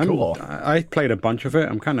to know. Cool. I played a bunch of it.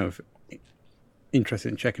 I'm kind of interested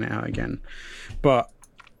in checking it out again. But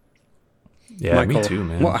Yeah, Michael, me too,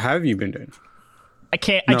 man. what have you been doing? I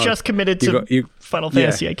can't. No, I just committed to Final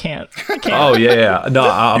Fantasy. I can't. Oh yeah. No,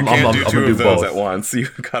 I'm You can't do I'm two gonna do of those both. at once. You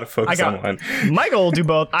gotta focus on one. Michael will do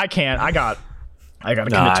both. I can't. I got to No,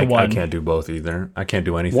 commit to one. I can't do both either. I can't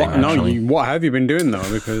do anything. What? No, actually. what have you been doing though?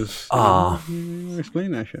 Because you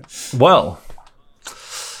explain that shit. Well,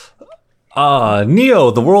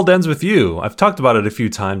 Neo, The World Ends With You. I've talked about it a few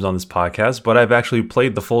times on this podcast, but I've actually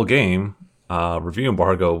played the full game. Review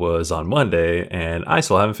embargo was on Monday, and I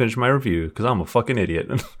still haven't finished my review because I'm a fucking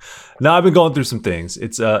idiot. Now I've been going through some things.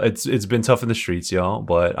 It's been tough in the streets, y'all,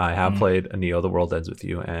 but I have played a Neo, The World Ends With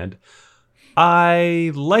You, and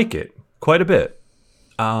I like it quite a bit.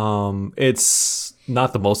 It's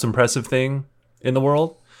not the most impressive thing in the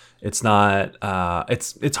world. It's not.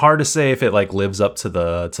 It's hard to say if it like lives up to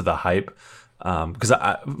the hype. Because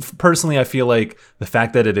personally, I feel like the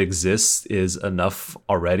fact that it exists is enough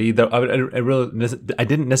already. Though I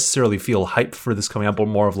didn't necessarily feel hyped for this coming out, but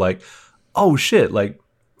more of like, oh shit, like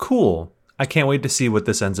cool. I can't wait to see what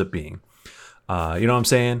this ends up being. You know what I'm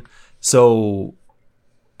saying? So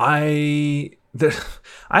I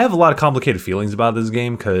have a lot of complicated feelings about this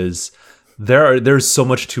game because there's so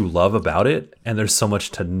much to love about it and there's so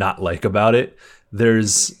much to not like about it.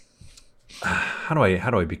 There's how do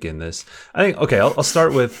I begin this? I think okay, I'll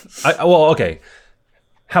start with okay.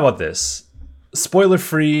 How about this? Spoiler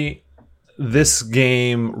free. This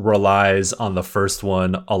game relies on the first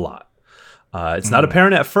one a lot. It's not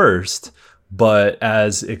apparent at first, but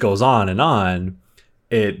as it goes on,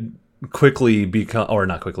 it quickly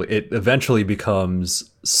it eventually becomes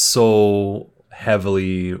so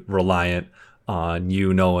heavily reliant on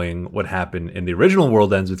you knowing what happened in the original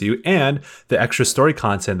World Ends With You and the extra story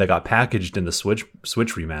content that got packaged in the Switch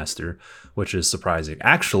remaster, which is surprising.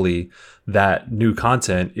 Actually, that new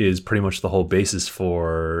content is pretty much the whole basis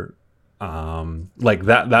for like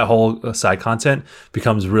that whole side content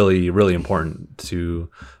becomes really, really important to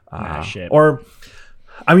or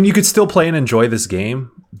I mean, you could still play and enjoy this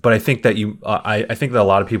game, but I think that I think that a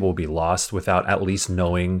lot of people will be lost without at least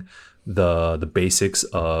knowing the basics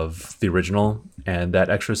of the original and that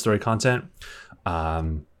extra story content.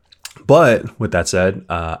 But with that said,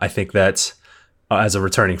 I think that as a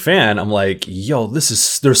returning fan, I'm like, yo,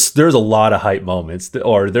 there's a lot of hype moments,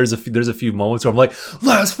 or there's a few moments where I'm like,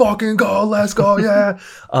 let's fucking go, let's go, yeah.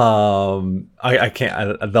 I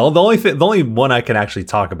can't. The only one I can actually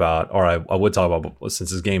talk about, or I would talk about,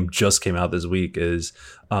 since this game just came out this week, is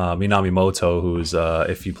Minamimoto, who's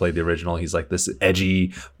if you played the original, he's like this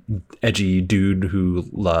edgy dude who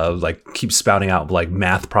like keeps spouting out like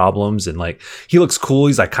math problems, and like he looks cool.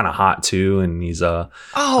 He's like kind of hot too, and he's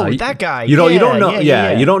that guy. You don't know.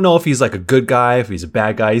 Yeah, you don't know if he's like a good guy, if he's a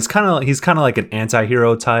bad guy. He's kind of like an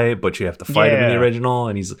anti-hero type, but you have to fight him in the original.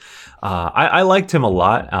 And he's I liked him a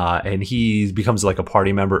lot, and he becomes like a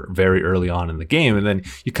party member very early on in the game. And then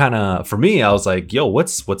you kind of, for me, I was like, yo,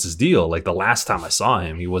 what's his deal? Like the last time I saw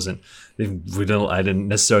him, I didn't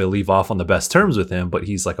necessarily leave off on the best terms with him, but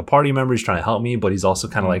he's like a party member. He's trying to help me, but he's also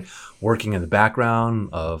kind of like working in the background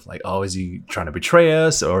of like, oh, is he trying to betray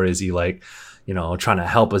us, or is he like, you know, trying to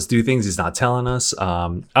help us do things he's not telling us? I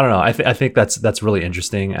don't know. I think that's really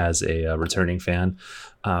interesting as a returning fan.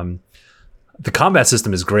 the combat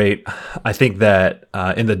system is great. I think that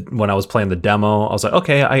when I was playing the demo, I was like,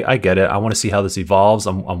 okay, I get it. I want to see how this evolves.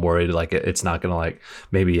 I'm worried like it's not gonna like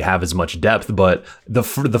maybe have as much depth, but the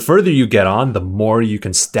further you get on, the more you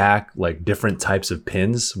can stack like different types of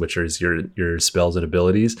pins, which is your spells and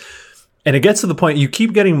abilities. And it gets to the point you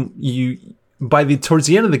keep getting towards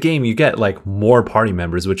the end of the game, you get like more party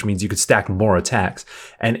members, which means you could stack more attacks.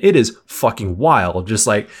 And it is fucking wild. Just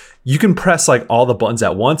like you can press like all the buttons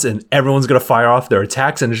at once and everyone's going to fire off their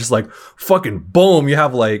attacks. And it's just like fucking boom. You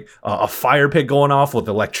have like a fire pit going off with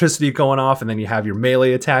electricity going off. And then you have your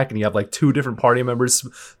melee attack and you have like 2 different party members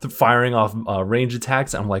firing off range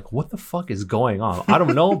attacks. And I'm like, what the fuck is going on? I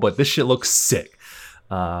don't know, but this shit looks sick.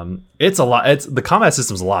 It's a lot. The combat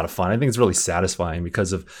system is a lot of fun. I think it's really satisfying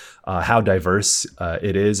because of how diverse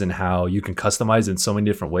it is and how you can customize in so many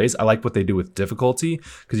different ways. I like what they do with difficulty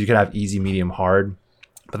because you can have easy, medium, hard,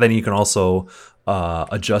 but then you can also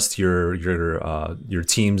adjust your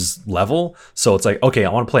team's level. So it's like, okay,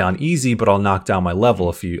 I want to play on easy, but I'll knock down my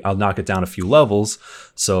level I'll knock it down a few levels.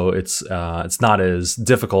 So it's not as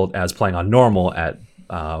difficult as playing on normal at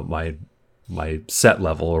my set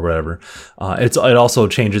level or whatever. It also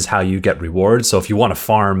changes how you get rewards. So if you want to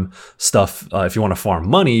farm stuff, if you want to farm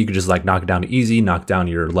money, you can just like knock it down to easy, knock down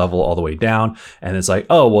your level all the way down. And it's like,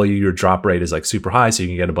 oh, well, your drop rate is like super high. So you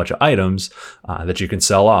can get a bunch of items that you can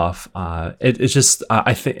sell off. It's just,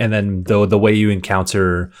 I think, and then the way you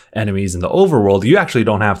encounter enemies in the overworld, you actually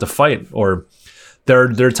don't have to fight, or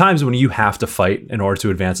there are times when you have to fight in order to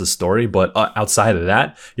advance the story. But outside of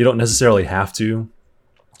that, you don't necessarily have to.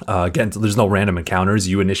 Again, there's no random encounters.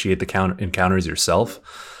 You initiate the encounters yourself.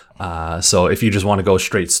 So if you just want to go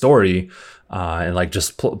straight story and like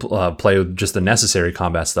just play with just the necessary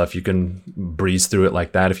combat stuff, you can breeze through it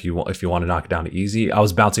like that. If you want to knock it down to easy, I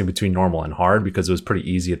was bouncing between normal and hard because it was pretty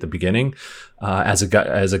easy at the beginning. As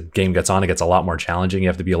a game gets on, it gets a lot more challenging. You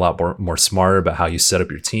have to be a lot more smarter about how you set up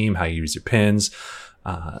your team, how you use your pins,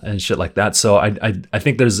 and shit like that. So I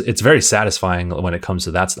think it's very satisfying when it comes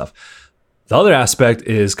to that stuff. The other aspect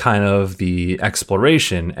is kind of the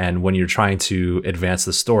exploration and when you're trying to advance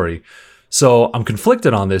the story. So I'm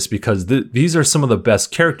conflicted on this because these are some of the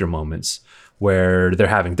best character moments where they're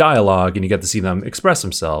having dialogue and you get to see them express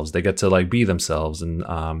themselves. They get to like be themselves and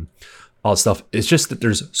all stuff. It's just that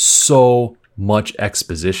there's so much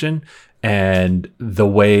exposition, and the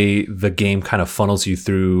way the game kind of funnels you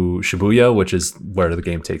through Shibuya, which is where the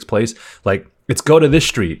game takes place, like it's go to this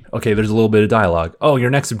street. Okay, there's a little bit of dialogue. Oh, your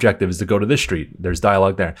next objective is to go to this street. There's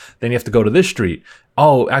dialogue there. Then you have to go to this street.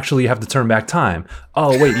 Oh, actually, you have to turn back time.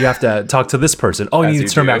 Oh, wait, you have to talk to this person. Oh, you need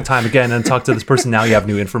to turn back time again and talk to this person. Now you have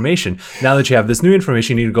new information. Now that you have this new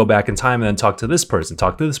information, you need to go back in time and then talk to this person,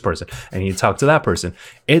 and you talk to that person.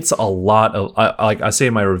 It's a lot of, like I say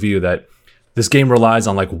in my review, that this game relies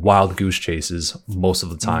on like wild goose chases most of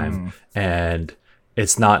the time. And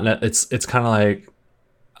it's not, it's kind of like,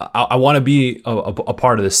 I want to be a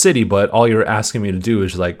part of the city, but all you're asking me to do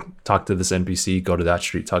is like talk to this NPC, go to that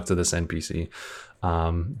street, talk to this NPC.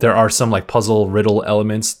 There are some like puzzle riddle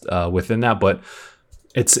elements within that, but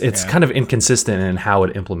it's kind of inconsistent in how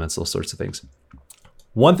it implements those sorts of things.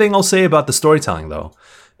 One thing I'll say about the storytelling though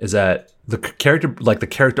is that the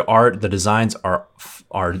character art, the designs are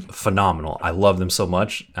phenomenal. I love them so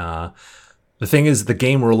much. The thing is, the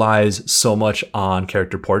game relies so much on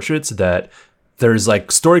character portraits that there's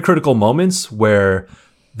like story critical moments where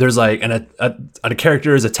there's like a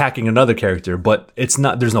character is attacking another character, but there's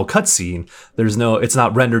no cutscene. It's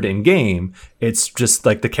not rendered in game. It's just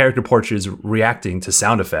like the character portrait is reacting to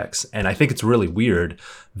sound effects. And I think it's really weird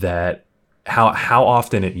that how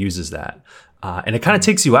often it uses that. And it kind of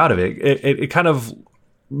takes you out of it. It kind of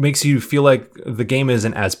makes you feel like the game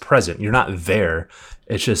isn't as present. You're not there.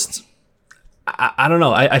 It's just, I don't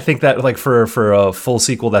know. I think that like for a full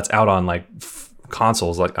sequel that's out on like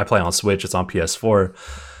consoles, like I play on Switch, it's on PS4,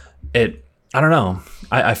 I don't know,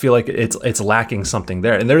 I feel like it's lacking something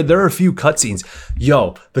there. And there are a few cutscenes,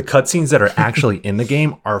 the cutscenes that are actually in the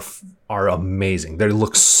game are amazing. They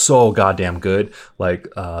look so goddamn good. Like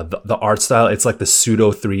the art style, it's like the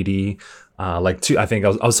pseudo 3D, I think I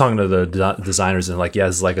was talking to the designers and like,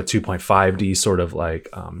 it's like a 2.5D sort of like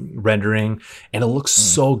rendering, and it looks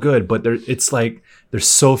so good, but it's like there's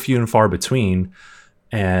so few and far between.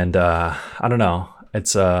 And I don't know.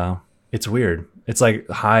 It's weird. It's like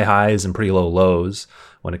high highs and pretty low lows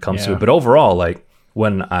when it comes to it. But overall, like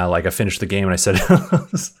when I finished the game and I said,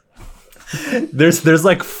 there's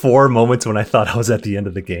like 4 moments when I thought I was at the end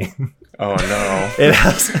of the game. Oh no!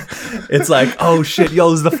 It's like, oh shit,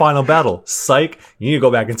 this is the final battle. Psych, you need to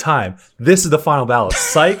go back in time. This is the final battle.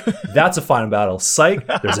 Psych, that's a final battle. Psych,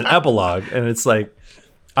 there's an epilogue, and it's like,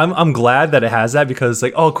 I'm glad that it has that, because it's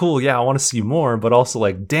like, oh cool, yeah, I want to see more, but also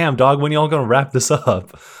like, damn dog, when y'all gonna wrap this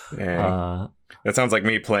up? Yeah. That sounds like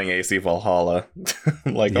me playing AC Valhalla.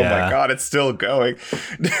 Like, oh Yeah. my god, it's still going.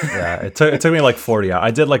 Yeah, it took me like 40 hours. I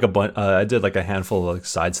did like I did like a handful of like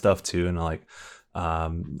side stuff too, and like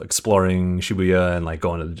exploring Shibuya and like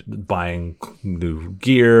going to buying new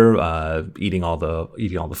gear, eating all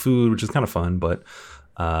the food, which is kind of fun. But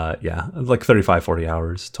yeah, like 35-40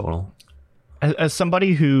 hours total. As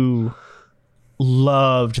somebody who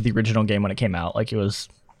loved the original game when it came out, like it was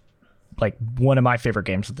like one of my favorite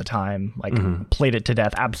games at the time, like played it to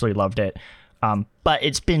death, absolutely loved it. But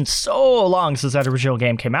it's been so long since that original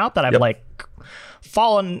game came out that I've like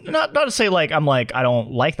fallen, not to say like I'm like I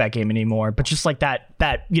don't like that game anymore, but just like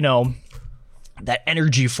that you know, that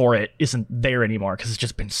energy for it isn't there anymore because it's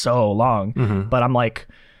just been so long. But I'm like,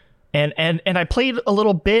 and I played a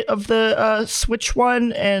little bit of the Switch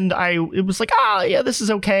one, and it was like, yeah, this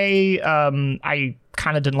is okay. I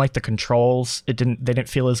kind of didn't like the controls. They didn't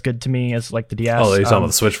feel as good to me as like the DS. Oh, you're talking about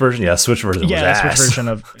the Switch version? Yeah, Switch version was ass. Switch version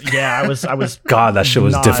of I was God, that shit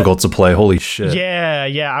was difficult to play. Holy shit.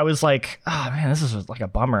 Yeah, I was like, oh man, this is like a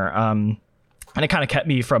bummer. And it kind of kept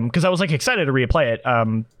me from, because I was like excited to replay it,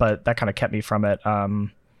 but that kind of kept me from it.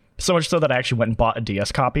 So much so that I actually went and bought a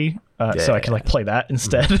DS copy, so I could like play that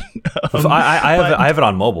instead. I have it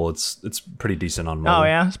on mobile. It's pretty decent on mobile. Oh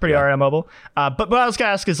yeah, it's pretty alright on mobile. But what I was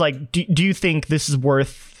gonna ask is like, do you think this is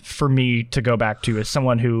worth for me to go back to as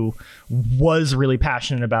someone who was really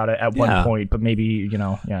passionate about it at one point, but maybe, you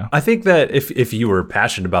know, I think that if you were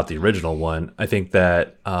passionate about the original one, I think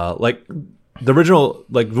that like the original,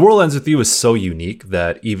 like The World Ends With You is so unique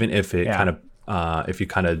that even if it kind of if you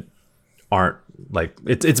kind of aren't, like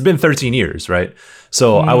it's been 13 years, right?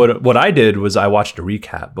 So what I did was I watched a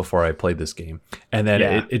recap before I played this game, and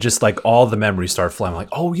then it just like all the memories start flying. I'm like,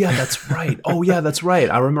 oh yeah, that's right. Oh yeah, that's right.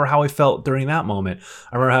 I remember how I felt during that moment.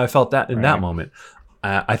 I remember how I felt that in that moment.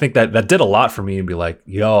 I think that did a lot for me, and be like,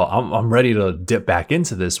 yo, I'm ready to dip back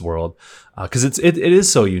into this world, because it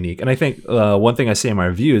is so unique. And I think one thing I say in my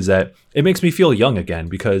review is that it makes me feel young again,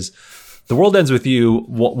 because The World Ends With You,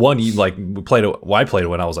 you like played it. Well, I played it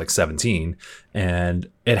when I was like 17, and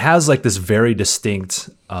it has like this very distinct,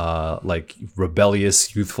 like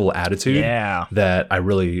rebellious, youthful attitude that I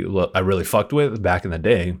really fucked with back in the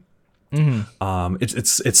day.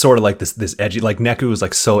 It's sort of like this edgy, like Neku was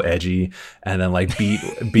like so edgy, and then like Beat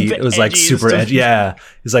it was like super edgy. Yeah,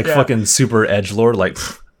 he's like fucking super edgelord, like.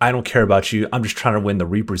 I don't care about you. I'm just trying to win the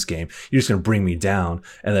Reaper's game. You're just gonna bring me down.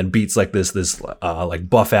 And then Beat's like this like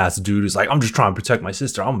buff ass dude who's like, I'm just trying to protect my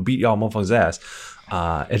sister. I'm gonna beat y'all motherfuckers ass.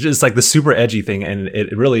 It's just like the super edgy thing, and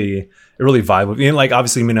it really vibed with me. And like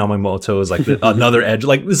obviously Minamoto is like another edge.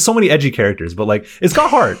 Like there's so many edgy characters, but like it's got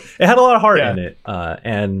heart. It had a lot of heart in it.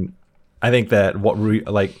 And I think that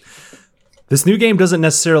this new game doesn't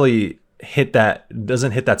necessarily hit that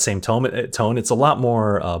same tone. It's a lot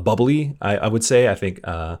more bubbly, I would say. I think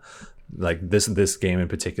like this game in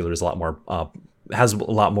particular is a lot more has a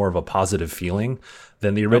lot more of a positive feeling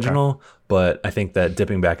than the original. But I think that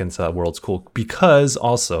dipping back into that world's cool, because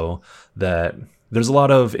also that there's a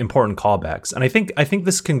lot of important callbacks, and I think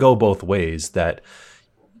this can go both ways. That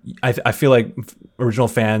I feel like original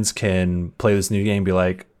fans can play this new game and be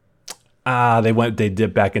like, they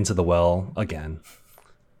dipped back into the well again.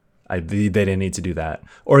 They didn't need to do that.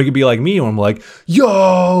 Or it could be like me when I'm like,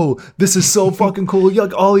 yo, this is so fucking cool.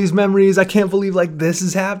 Like all these memories. I can't believe like this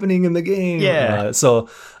is happening in the game. Yeah. So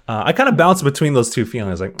I kind of bounce between those two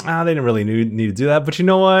feelings. Like, they didn't really need to do that. But you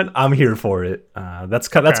know what? I'm here for it. That's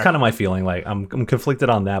kind of my feeling. Like I'm conflicted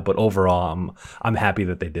on that. But overall, I'm happy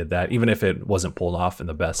that they did that, even if it wasn't pulled off in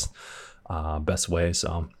the best way.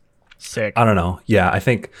 So sick. I don't know. Yeah, I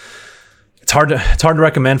think it's hard to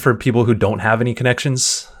recommend for people who don't have any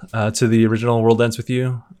connections to the original World Ends With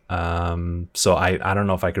You. So I don't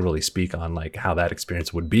know if I could really speak on like how that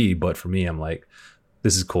experience would be, but for me, I'm like,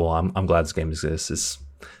 this is cool. I'm glad this game exists.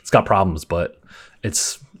 It's got problems, but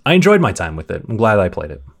I enjoyed my time with it. I'm glad I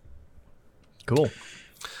played it. Cool.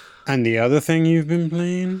 And the other thing you've been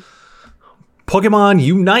playing? Pokemon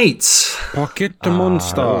Unite. Pocket the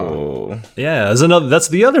Monster. Oh. Yeah, that's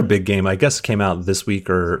the other big game. I guess came out this week,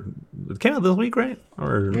 or it came out this week, right?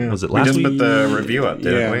 Or was it last week? We just put the review up,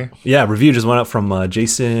 didn't we? Yeah, review just went up from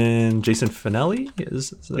Jason Finelli.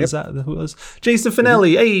 Is that who it was? Jason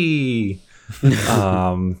Finelli. Hey.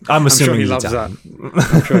 I'm assuming sure he loves that.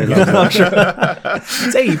 I'm sure he loves that.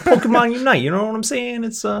 Hey, Pokemon Unite. You know what I'm saying?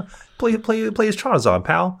 It's play as Charizard,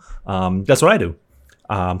 pal. That's what I do.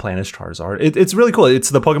 I'm playing as Charizard. It's really cool. It's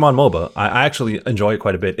the Pokemon MOBA. I actually enjoy it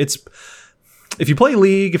quite a bit. if you play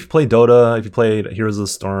League, if you play Dota, if you played Heroes of the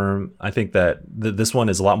Storm, I think that this one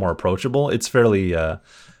is a lot more approachable. It's fairly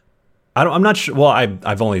I'm not sure. Well,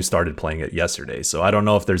 I've only started playing it yesterday, so I don't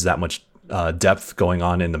know if there's that much depth going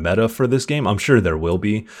on in the meta for this game. I'm sure there will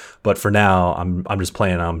be, but for now, I'm just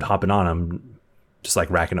playing. I'm hopping on. I'm just like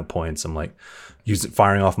racking up points. I'm like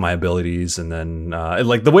firing off my abilities, and then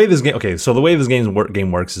like the way this game. Okay, so the way this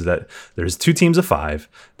game works is that there's 2 teams of 5.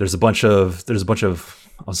 There's a bunch of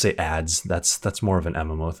I'll say ads. That's more of an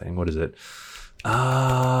MMO thing. What is it?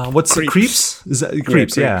 What's creeps? Is that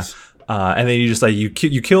creeps? Yeah. And then you just like you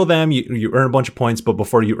kill them, you earn a bunch of points, but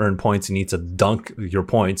before you earn points, you need to dunk your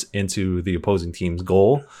points into the opposing team's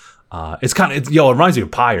goal. It reminds me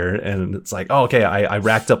of Pyre, and it's like, oh, okay, I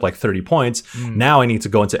racked up like 30 points. Now I need to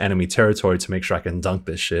go into enemy territory to make sure I can dunk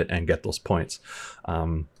this shit and get those points.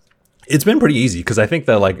 It's been pretty easy because I think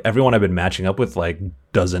that like everyone I've been matching up with like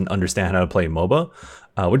doesn't understand how to play MOBA,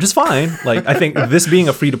 which is fine. Like I think this being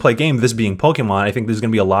a free to play game, this being Pokemon, I think there's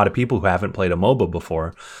gonna be a lot of people who haven't played a MOBA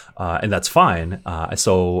before, and that's fine.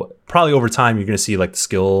 So probably over time you're gonna see like the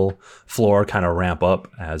skill floor kind of ramp up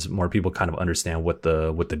as more people kind of understand what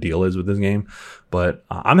the deal is with this game. But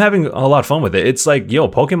I'm having a lot of fun with it. It's like,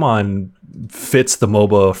 Pokemon fits the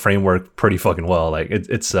MOBA framework pretty fucking well. Like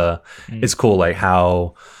it's cool like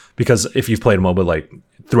how. Because if you've played a MOBA, like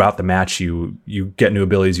throughout the match, you get new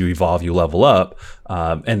abilities, you evolve, you level up,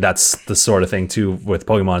 and that's the sort of thing too with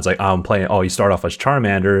Pokemon. It's like I'm playing. Oh, you start off as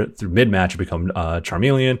Charmander. Through mid match, you become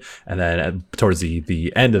Charmeleon, and then towards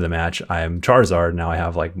the end of the match, I am Charizard. Now I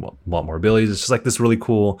have like a lot more abilities. It's just like this really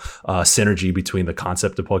cool synergy between the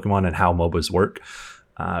concept of Pokemon and how MOBAs work.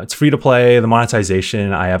 It's free to play. The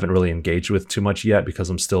monetization I haven't really engaged with too much yet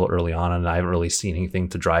because I'm still early on and I haven't really seen anything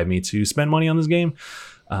to drive me to spend money on this game.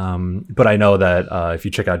 But I know that if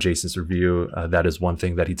you check out Jason's review, that is one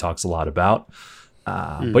thing that he talks a lot about.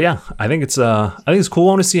 But yeah, I think it's cool.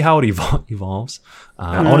 I want to see how it evolves.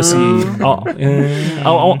 I want to see. I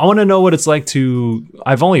want to know what it's like to.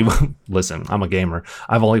 I've only listen. I'm a gamer.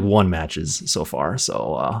 I've only won matches so far,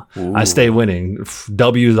 so I stay winning.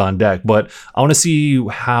 W's on deck. But I want to see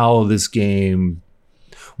how this game.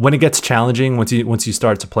 When it gets challenging, once I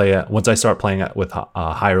start playing it with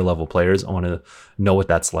higher level players, I want to know what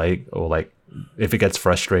that's like, or like if it gets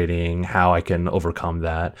frustrating, how I can overcome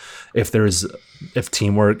that. If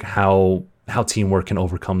teamwork, how teamwork can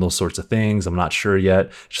overcome those sorts of things. I'm not sure yet.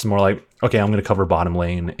 It's just more like, okay, I'm going to cover bottom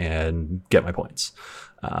lane and get my points,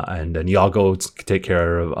 and then y'all go take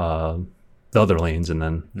care of the other lanes, and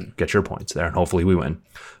then get your points there, and hopefully we win.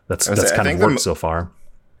 That's kind of worked so far.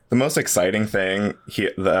 The most exciting thing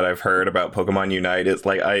that I've heard about Pokemon Unite is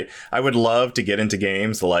like I would love to get into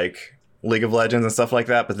games like League of Legends and stuff like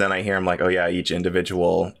that, but then I hear them like, oh yeah, each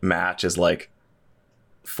individual match is like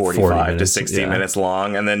 45 to 60 minutes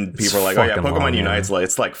long, and then people are like, oh yeah, Pokemon long, Unite's like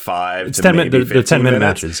it's like 5 it's to 10 maybe 15 they're 10-minute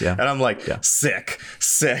minutes. matches, yeah. And I'm like, sick.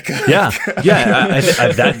 Yeah.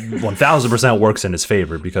 That 1000% works in his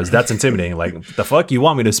favor because that's intimidating. Like, the fuck, you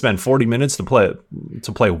want me to spend 40 minutes to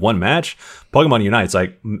play one match? Pokemon Unite's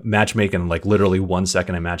like matchmaking, like literally 1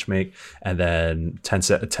 second I matchmake, and then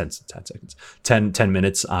 10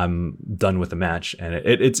 minutes I'm done with the match, and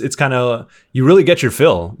it's kind of, you really get your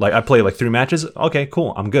fill. Like, I play like 3 matches, okay,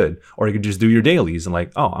 cool, I'm good. Or you could just do your dailies and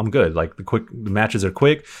like, oh, I'm good. Like the matches are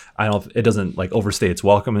quick. It doesn't like overstay its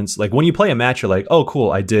welcome. And it's like when you play a match, you're like, oh,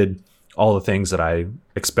 cool, I did all the things that I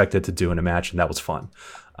expected to do in a match, and that was fun.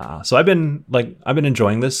 So I've been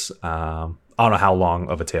enjoying this. I don't know how long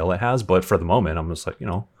of a tail it has, but for the moment, I'm just like,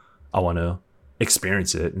 I want to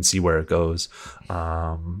experience it and see where it goes.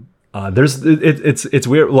 It's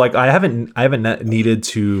weird. Like I haven't needed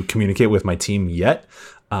to communicate with my team yet,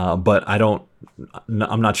 but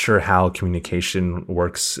I'm not sure how communication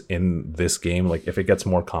works in this game. Like if it gets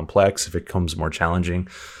more complex, if it becomes more challenging,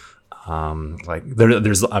 like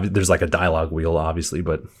there's like a dialogue wheel, obviously,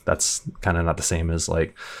 but that's kind of not the same as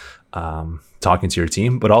like talking to your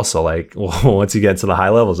team. But also like once you get to the high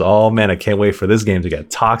levels, oh man, I can't wait for this game to get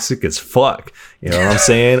toxic as fuck. You know what I'm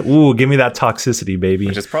saying? Ooh, give me that toxicity, baby.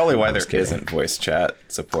 Which is probably why there isn't voice chat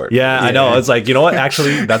support. Yeah, I know. It's like, you know what?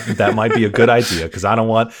 Actually, that might be a good idea because I don't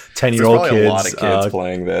want 10-year-old kids. There's a lot of kids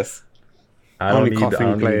playing this. Only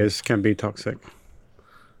coughing players can be toxic.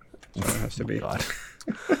 So it has to be. God.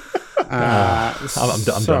 I'm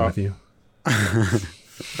done with you.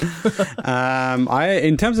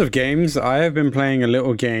 In terms of games, I have been playing a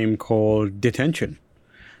little game called Detention.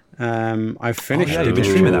 I finished yeah, it. you've been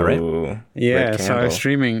streaming that, right? Ooh, Yeah, Red so I was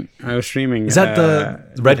Candle. streaming. Is that the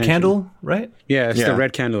Red Detention. Candle, right? Yeah, it's the Yeah.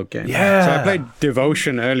 Red Candle game. Yeah. So I played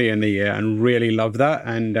Devotion earlier in the year and really loved that.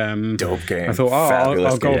 And Dope game. I thought,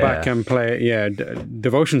 Fabulous I'll go game. back and play it. Yeah,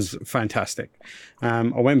 Devotion's fantastic. I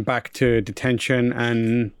went back to Detention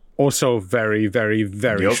and also very, very,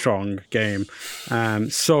 very Yep. strong game.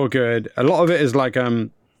 So good. A lot of it is like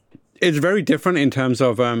it's very different in terms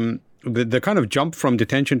of the kind of jump from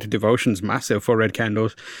Detention to Devotion's massive for Red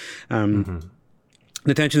Candles.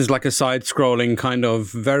 Detention is like a side-scrolling kind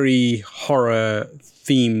of very horror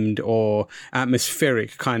themed or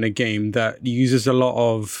atmospheric kind of game that uses a lot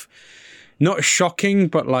of not shocking,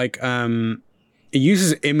 but like it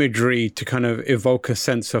uses imagery to kind of evoke a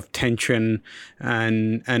sense of tension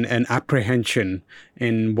and apprehension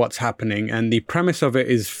in what's happening. And the premise of it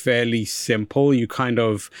is fairly simple. You kind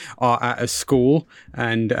of are at a school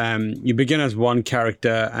and you begin as one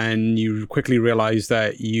character and you quickly realize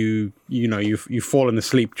that you've fallen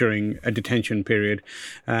asleep during a detention period,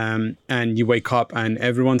 and you wake up and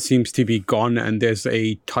everyone seems to be gone and there's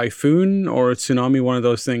a typhoon or a tsunami, one of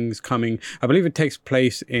those things coming. I believe it takes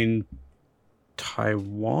place in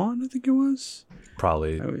Taiwan, I think it was.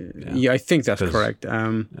 Probably. Yeah, I think that's correct.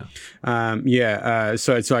 So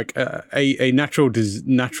it's like a natural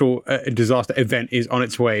disaster event is on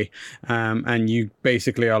its way, and you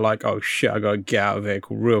basically are like, oh shit, I gotta get out of here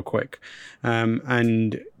real quick,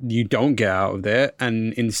 and you don't get out of there,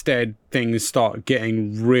 and instead things start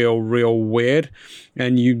getting real weird,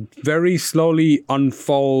 and you very slowly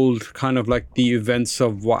unfold kind of like the events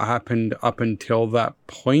of what happened up until that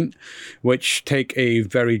point, which take a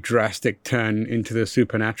very drastic turn into the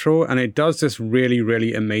supernatural. And it does this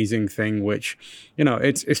really amazing thing, which, you know,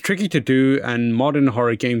 it's tricky to do, and modern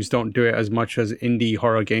horror games don't do it as much as indie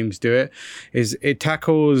horror games do it. Is it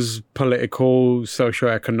tackles political,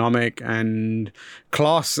 socioeconomic, and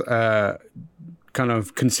class kind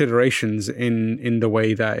of considerations in the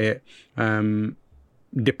way that it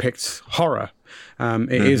depicts horror.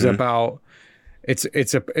 It is about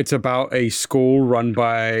it's about a school run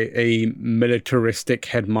by a militaristic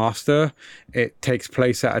headmaster. It takes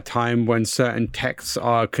place at a time when certain texts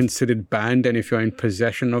are considered banned, and if you're in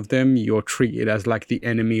possession of them, you're treated as like the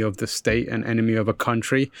enemy of the state, an enemy of a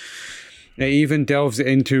country. It even delves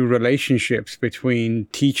into relationships between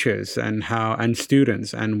teachers and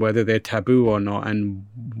students, and whether they're taboo or not, and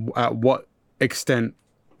at what extent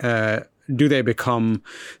do they become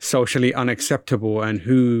socially unacceptable, and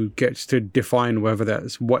who gets to define whether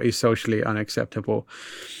that's what is socially unacceptable.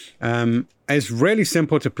 It's really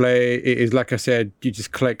simple to play. It is, like I said, you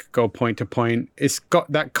just click, go point to point. It's got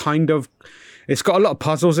a lot of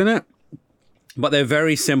puzzles in it, but they're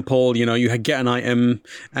very simple. You know, you get an item,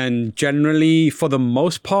 and generally, for the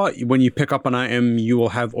most part, when you pick up an item, you will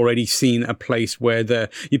have already seen a place where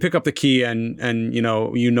you pick up the key, and you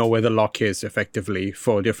know where the lock is effectively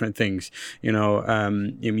for different things. You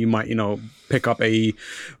might pick up a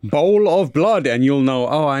bowl of blood, and you'll know,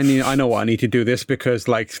 I know what I need to do this, because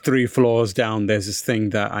like 3 floors down, there's this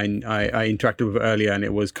thing that I interacted with earlier, and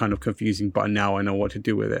it was kind of confusing, but now I know what to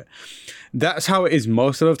do with it. That's how it is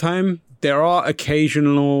most of the time. There are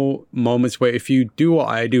occasional moments where if you do what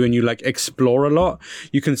I do and you like explore a lot,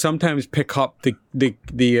 you can sometimes pick up the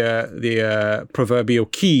proverbial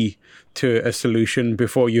key to a solution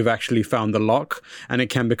before you've actually found the lock, and it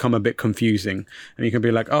can become a bit confusing, and you can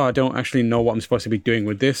be like, I don't actually know what I'm supposed to be doing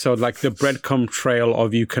with this. So like the breadcrumb trail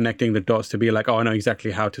of you connecting the dots to be like, I know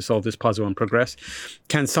exactly how to solve this puzzle and progress,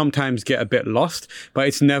 can sometimes get a bit lost, but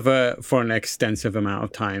it's never for an extensive amount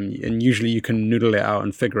of time, and usually you can noodle it out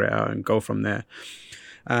and figure it out and go from there.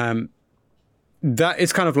 That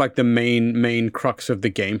is kind of like the main crux of the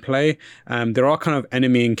gameplay. There are kind of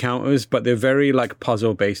enemy encounters, but they're very like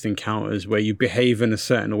puzzle-based encounters where you behave in a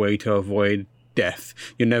certain way to avoid death.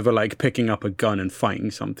 You're never like picking up a gun and fighting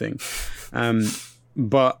something.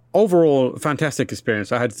 But overall, fantastic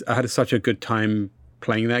experience. I had such a good time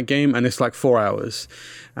playing that game, and it's like 4 hours,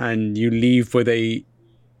 and you leave with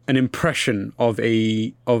an impression of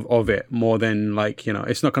it more than like,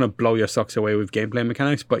 it's not going to blow your socks away with gameplay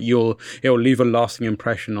mechanics, but it'll leave a lasting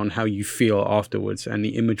impression on how you feel afterwards, and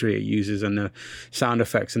the imagery it uses, and the sound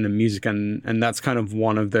effects and the music, and that's kind of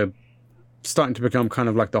one of the starting to become kind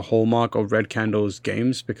of like the hallmark of Red Candle's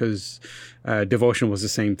games, because Devotion was the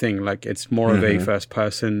same thing. Like, it's more of a first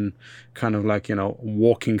person kind of like,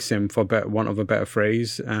 walking sim, for want of a better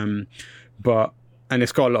phrase, and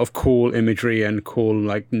it's got a lot of cool imagery and cool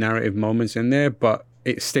like narrative moments in there, but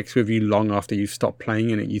it sticks with you long after you've stopped playing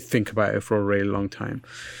it. You think about it for a really long time.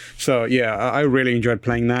 So yeah, I really enjoyed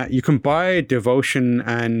playing that. You can buy Devotion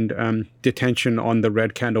and Detention on the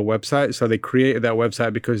Red Candle website. So they created that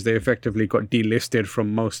website because they effectively got delisted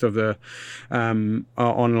from most of the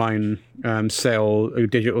online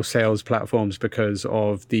digital sales platforms because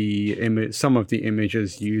of some of the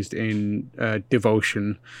images used in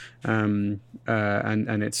Devotion, and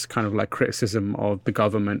it's kind of like criticism of the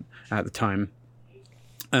government at the time.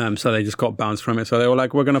 So they just got bounced from it. So they were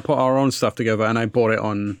like, we're going to put our own stuff together. And I bought it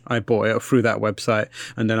through that website.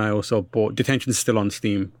 And then I also bought Detention still on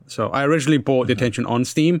Steam. So I originally bought Detention on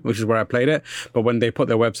Steam, which is where I played it. But when they put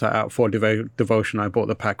their website out for Devotion, I bought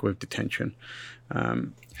the pack with Detention.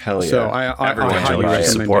 Hell yeah. So I highly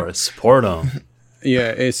recommend it. Support them.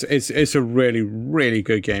 Yeah, it's a really, really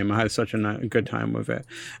good game. I had such a good time with it.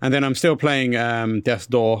 And then I'm still playing Death's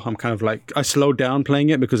Door. I'm kind of like, I slowed down playing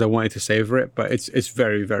it because I wanted to savor it, but it's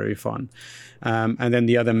very, very fun. And then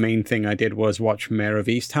the other main thing I did was watch Mayor of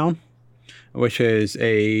Easttown, which is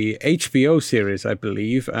a HBO series, I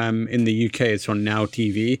believe. In the UK, it's on Now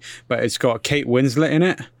TV, but it's got Kate Winslet in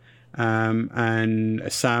it. And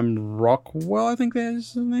Sam Rockwell, I think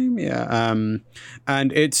that's his name. Yeah.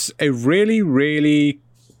 And it's a really, really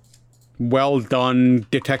well done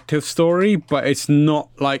detective story, but it's not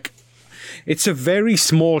like, it's a very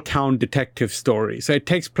small town detective story. So it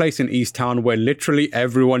takes place in Easttown where literally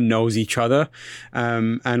everyone knows each other.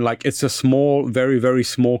 And like, it's a small, very, very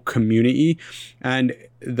small community. And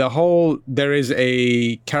there is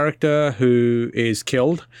a character who is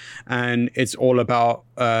killed, and it's all about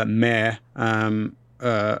Mayor,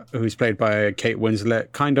 who's played by Kate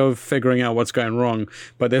Winslet, kind of figuring out what's going wrong.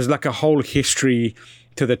 But there's like a whole history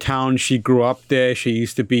to the town. She grew up there. She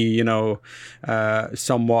used to be,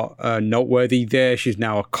 somewhat noteworthy there. She's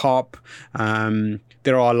now a cop.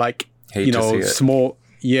 There are like, small,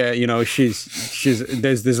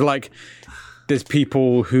 there's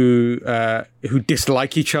people who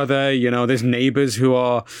dislike each other. There's neighbors who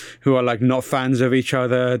are like not fans of each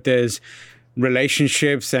other. There's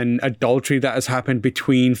relationships and adultery that has happened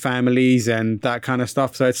between families and that kind of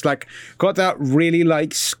stuff. So it's like got that really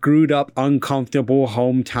like screwed up, uncomfortable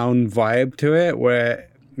hometown vibe to it, where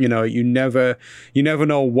you never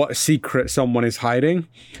know what secret someone is hiding.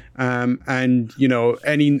 And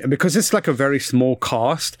because it's like a very small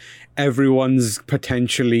cast, everyone's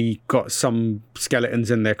potentially got some skeletons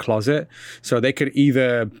in their closet. So they could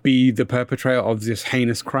either be the perpetrator of this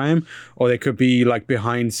heinous crime, or they could be like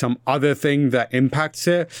behind some other thing that impacts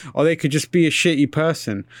it, or they could just be a shitty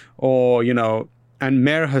person, or and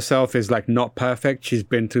Mare herself is like not perfect. She's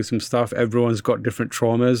been through some stuff. Everyone's got different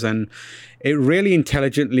traumas, and it really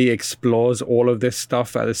intelligently explores all of this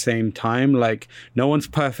stuff at the same time. Like, no one's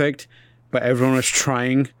perfect, but everyone is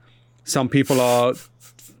trying. Some people are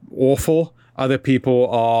awful. Other people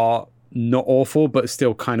are not awful, but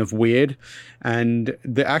still kind of weird. And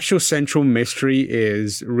the actual central mystery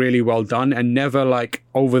is really well done and never like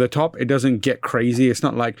over the top. It doesn't get crazy. It's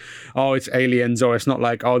not like, oh, it's aliens, or it's not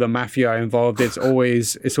like, oh, the mafia are involved. It's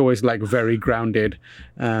always like very grounded.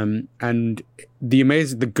 And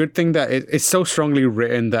the good thing that it's so strongly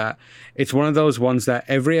written that it's one of those ones that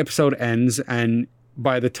every episode ends, and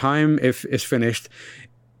by the time if it's finished,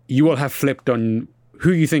 you will have flipped on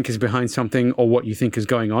who you think is behind something or what you think is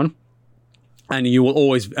going on. And it will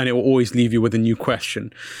always leave you with a new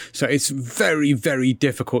question. So it's very, very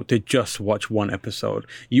difficult to just watch one episode.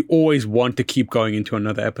 You always want to keep going into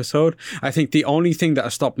another episode. I think the only thing that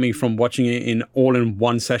stopped me from watching it in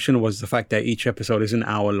one session was the fact that each episode is an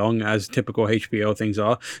hour long, as typical HBO things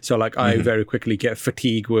are. So like I very quickly get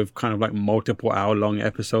fatigued with kind of like multiple hour long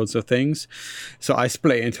episodes of things. So I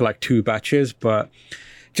split it into like 2 batches, but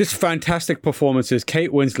just fantastic performances.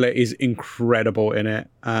 Kate Winslet is incredible in it.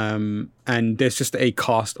 And there's just a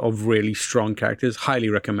cast of really strong characters. Highly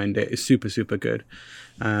recommend it. It's super, super good.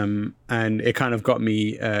 And it kind of got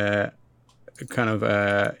me in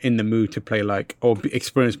the mood to play or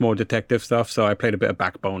experience more detective stuff. So I played a bit of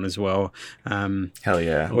Backbone as well. Hell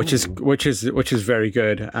yeah. Which is very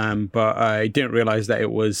good. But I didn't realize that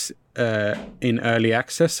it was in early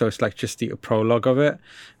access, so it's like just the prologue of it.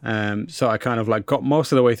 So I kind of like got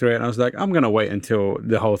most of the way through it, and I was like, I'm gonna wait until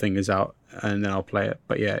the whole thing is out and then I'll play it.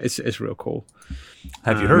 But yeah, it's real cool.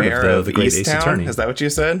 Have you heard of the Great Ace Attorney? Is that what you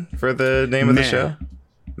said for the name of the show?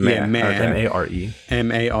 Yeah, Mare. M-A-R-E.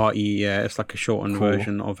 M-A-R-E. Yeah, it's like a shortened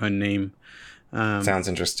version of her name. Sounds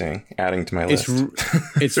interesting. Adding to my list.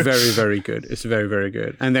 It's very, very good. It's very, very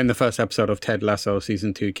good. And then the first episode of Ted Lasso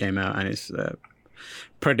season 2 came out, and it's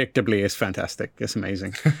predictably it's fantastic. It's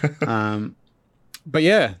amazing. But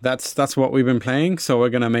yeah, that's what we've been playing. So we're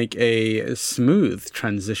gonna make a smooth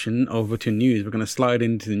transition over to news. We're gonna slide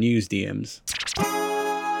into the news DMs.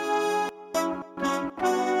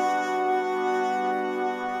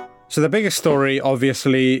 So the biggest story,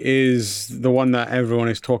 obviously, is the one that everyone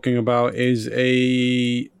is talking about.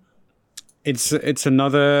 It's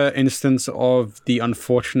another instance of the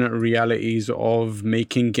unfortunate realities of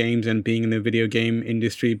making games and being in the video game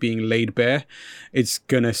industry being laid bare. It's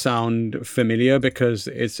gonna sound familiar because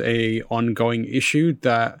it's a ongoing issue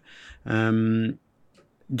that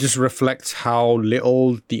just reflects how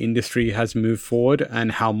little the industry has moved forward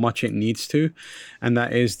and how much it needs to. And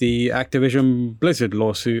that is the Activision Blizzard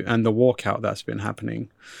lawsuit and the walkout that's been happening.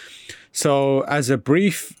 So as a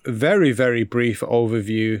brief, very, very brief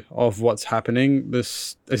overview of what's happening,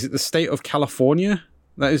 is it the state of California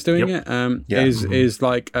that is doing it? Is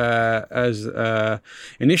like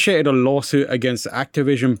initiated a lawsuit against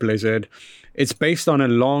Activision Blizzard. It's based on a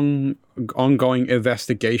long ongoing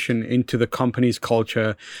investigation into the company's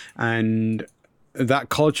culture, and that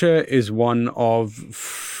culture is one of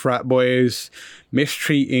frat boys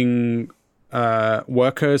mistreating other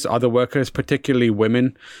workers, particularly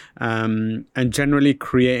women, and generally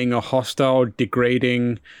creating a hostile,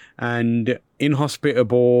 degrading, and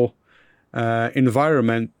inhospitable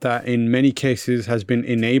environment that in many cases has been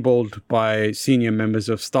enabled by senior members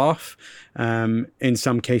of staff, in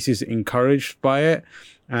some cases encouraged by it,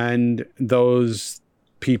 and those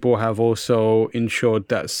people have also ensured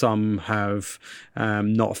that some have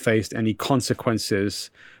not faced any consequences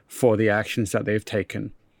for the actions that they've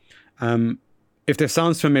taken. If this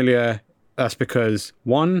sounds familiar, that's because,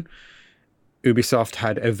 one, Ubisoft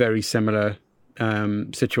had a very similar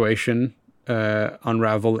situation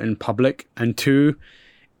unravel in public, and two,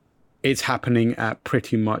 it's happening at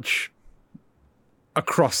pretty much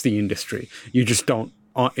across the industry. You just don't,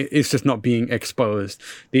 it's just not being exposed.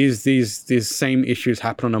 These same issues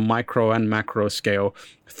happen on a micro and macro scale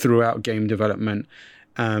throughout game development.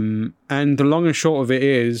 And the long and short of it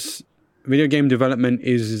is, video game development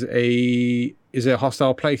is a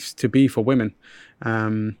hostile place to be for women.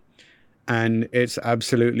 And it's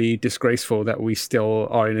absolutely disgraceful that we still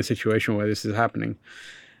are in a situation where this is happening.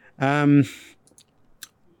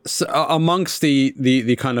 So amongst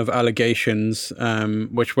the kind of allegations,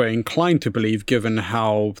 which we're inclined to believe, given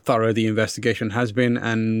how thorough the investigation has been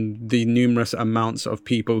and the numerous amounts of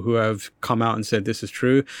people who have come out and said this is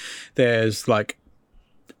true, there's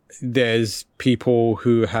people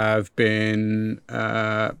who have been,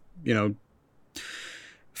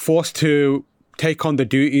 forced to take on the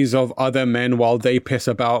duties of other men while they piss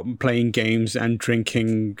about playing games and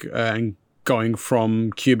drinking and going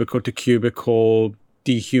from cubicle to cubicle,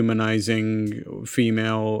 dehumanizing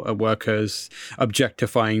female workers,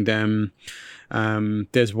 objectifying them.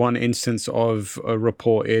 There's one instance of a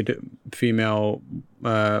reported female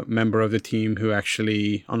member of the team who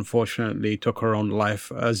actually, unfortunately, took her own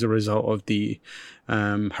life as a result of the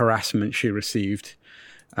harassment she received.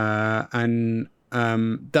 And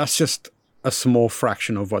that's just a small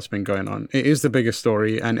fraction of what's been going on. It is the biggest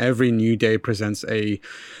story, and every new day presents a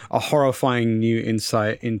horrifying new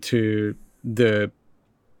insight into the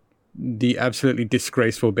absolutely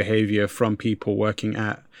disgraceful behavior from people working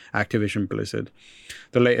at Activision Blizzard.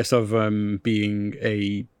 The latest of being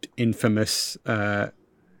a infamous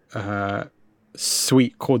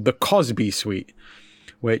suite called the Cosby Suite,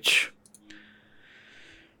 which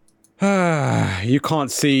you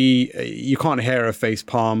can't hear a face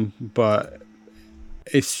palm, but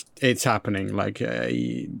it's happening. Like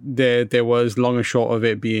there was, long and short of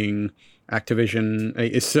it, being Activision,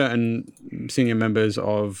 certain members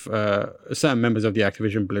of the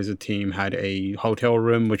Activision Blizzard team had a hotel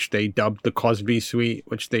room which they dubbed the Cosby Suite,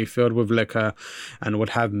 which they filled with liquor and would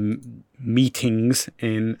have meetings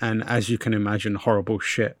in. And as you can imagine, horrible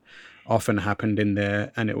shit often happened in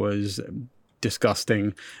there, and it was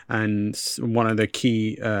disgusting. And one of the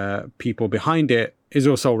key people behind it is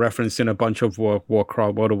also referenced in a bunch of World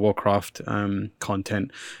of Warcraft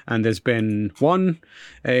content. And there's been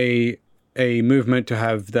a movement to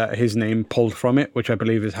have his name pulled from it, which I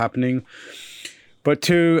believe is happening. But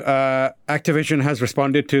two, Activision has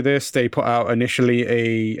responded to this. They put out initially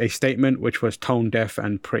a statement which was tone deaf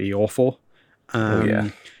and pretty awful.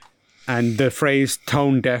 And the phrase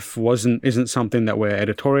tone deaf isn't something that we're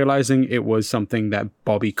editorializing. It was something that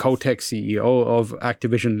Bobby Kotick, CEO of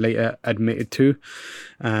Activision, later admitted to,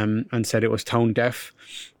 and said it was tone deaf.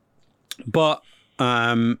 But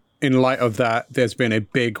in light of that, there's been a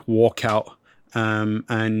big walkout.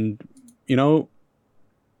 And I don't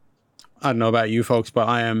know about you folks, but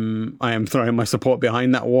I am throwing my support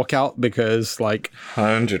behind that walkout, because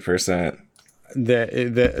 100%.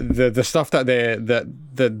 the stuff that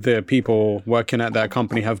the people working at that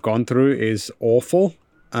company have gone through is awful.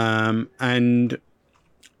 And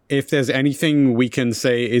if there's anything we can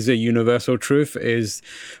say is a universal truth, is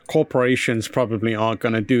corporations probably aren't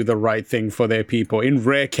going to do the right thing for their people. In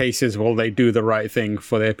rare cases, will they do the right thing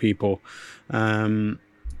for their people? It's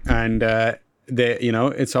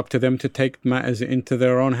up to them to take matters into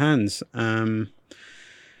their own hands.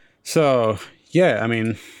 So yeah, I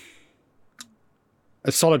mean,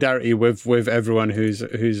 a solidarity with everyone who's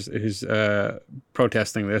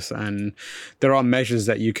protesting this, and there are measures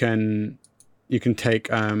that you can take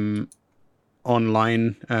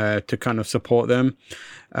online to kind of support them.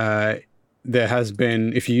 There has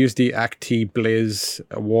been, if you use the ActiBliz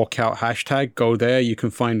walkout hashtag, go there. You can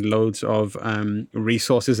find loads of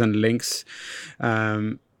resources and links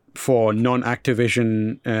for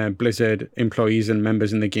non-Activision Blizzard employees and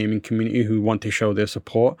members in the gaming community who want to show their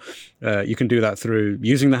support. You can do that through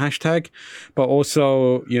using the hashtag, but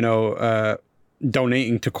also,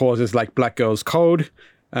 donating to causes like Black Girls Code,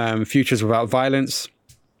 Futures Without Violence,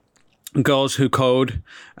 Girls Who Code,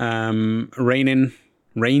 RAINN,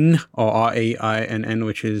 or RAINN,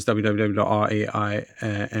 which is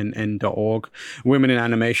www.rainn.org, Women in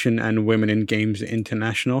Animation, and Women in Games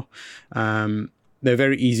International. They're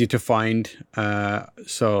very easy to find,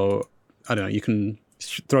 so I don't know, you can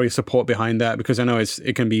throw your support behind that, because I know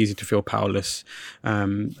it can be easy to feel powerless,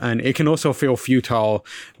 and it can also feel futile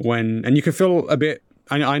and you can feel a bit.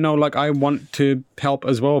 I know, like, I want to help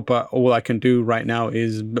as well, but all I can do right now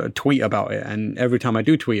is tweet about it. And every time I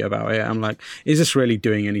do tweet about it, I'm like, is this really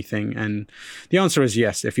doing anything? And the answer is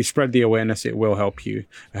yes. If you spread the awareness, it will help you,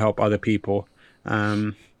 help other people.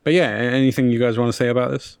 But yeah, anything you guys want to say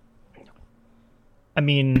about this? I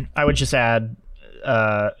mean, I would just add,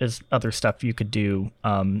 is other stuff you could do,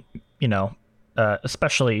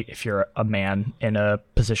 especially if you're a man in a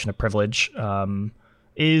position of privilege,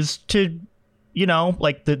 is to,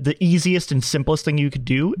 like the easiest and simplest thing you could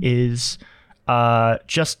do is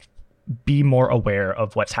just be more aware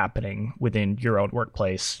of what's happening within your own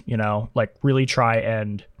workplace, like really try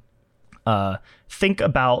and think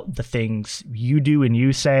about the things you do and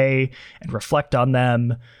you say and reflect on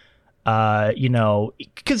them,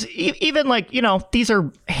 because even like, these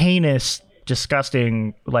are heinous,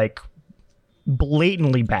 disgusting, like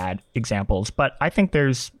blatantly bad examples, but I think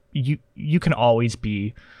you can always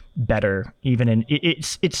be better, even in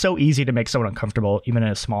it's so easy to make someone uncomfortable, even in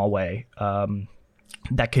a small way,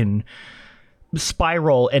 that can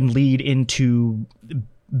spiral and lead into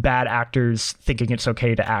bad actors thinking it's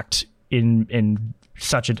okay to act in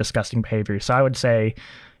such a disgusting behavior. So I would say,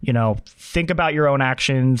 think about your own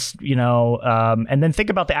actions, and then think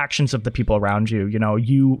about the actions of the people around you.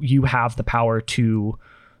 You have the power to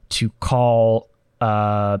call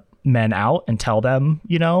men out and tell them,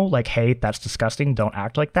 like, hey, that's disgusting, don't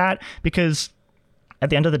act like that, because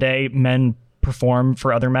at the end of the day, men perform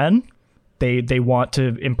for other men. They want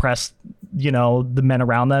to impress, the men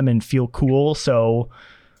around them and feel cool. So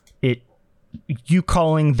you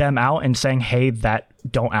calling them out and saying, hey, that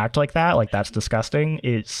don't act like that, like that's disgusting,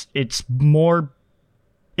 it's more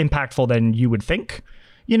impactful than you would think.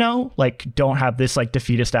 Like, don't have this like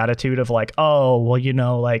defeatist attitude of like, oh,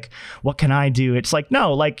 well, like, what can I do? It's like,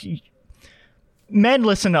 no, like, men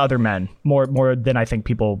listen to other men more than I think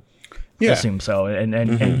people assume so.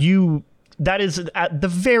 And you, that is at the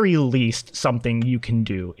very least something you can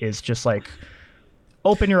do, is just like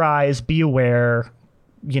open your eyes, be aware,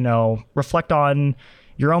 reflect on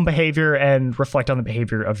your own behavior and reflect on the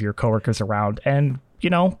behavior of your coworkers around, and,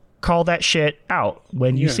 call that shit out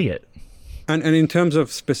when you see it. And in terms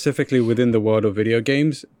of specifically within the world of video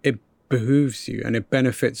games, it behooves you and it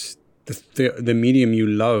benefits the medium you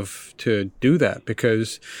love to do that,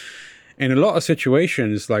 because in a lot of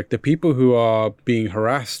situations, like, the people who are being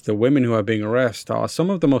harassed, the women who are being harassed, are some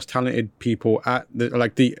of the most talented people at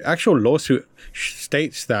the actual lawsuit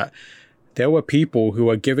states that there were people who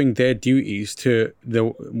are giving their duties to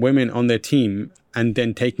the women on their team and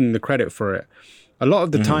then taking the credit for it. A lot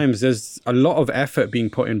of the times there's a lot of effort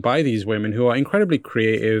being put in by these women who are incredibly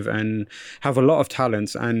creative and have a lot of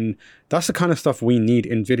talents. And that's the kind of stuff we need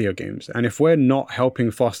in video games. And if we're not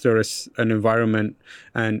helping foster an environment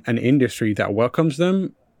and an industry that welcomes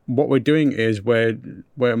them, what we're doing is we're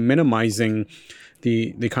minimizing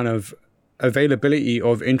the kind of availability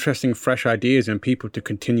of interesting, fresh ideas and people to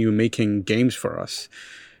continue making games for us.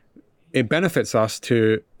 it benefits us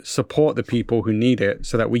to support the people who need it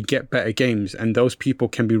so that we get better games, and those people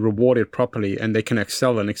can be rewarded properly and they can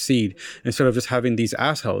excel and exceed, instead of just having these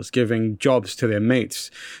assholes giving jobs to their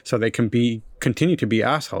mates so they can continue to be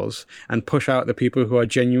assholes and push out the people who are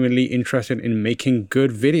genuinely interested in making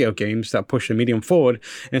good video games that push the medium forward,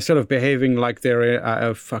 instead of behaving like they're at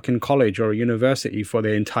a fucking college or a university for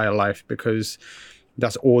their entire life because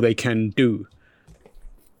that's all they can do.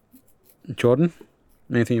 Jordan,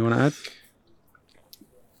 anything you want to add?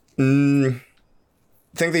 I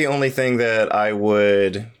think the only thing that I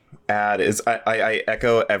would add is I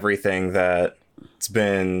echo everything that's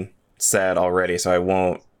been said already, so I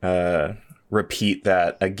won't repeat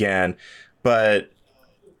that again. But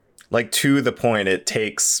like, to the point, it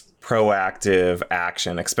takes proactive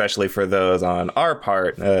action, especially for those on our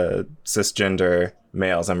part, cisgender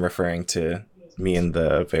males. I'm referring to me in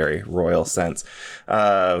the very royal sense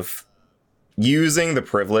of using the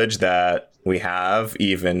privilege that we have,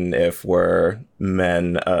 even if we're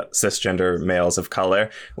men, cisgender males of color.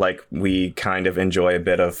 Like, we kind of enjoy a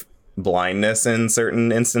bit of blindness in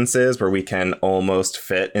certain instances where we can almost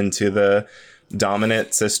fit into the dominant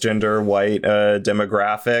cisgender white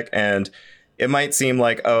demographic. And it might seem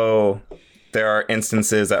like, oh, there are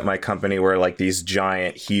instances at my company where like these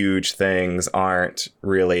giant, huge things aren't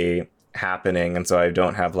really happening, and so I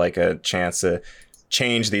don't have like a chance to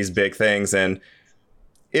change these big things. And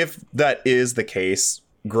if that is the case,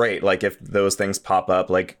 great. Like, if those things pop up,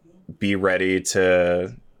 like, be ready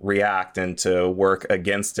to react and to work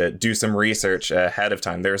against it. Do some research ahead of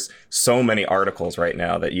time. There's so many articles right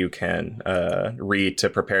now that you can read to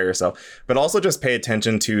prepare yourself, but also just pay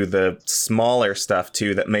attention to the smaller stuff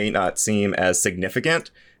too that may not seem as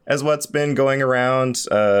significant as what's been going around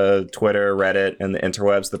Twitter, Reddit, and the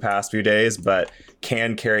interwebs the past few days, but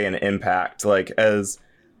can carry an impact. Like, as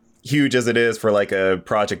huge as it is for like a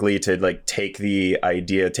project lead to like take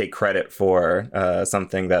credit for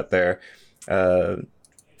something that their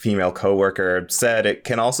female coworker said, it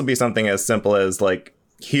can also be something as simple as like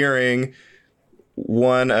hearing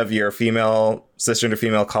one of your cisgender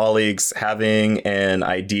female colleagues having an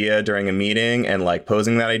idea during a meeting and like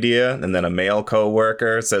posing that idea, and then a male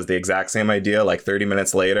coworker says the exact same idea like 30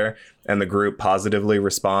 minutes later, and the group positively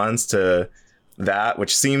responds to that,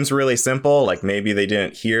 which seems really simple. Like, maybe they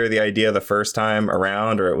didn't hear the idea the first time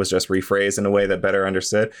around, or it was just rephrased in a way that better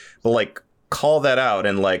understood. But like, call that out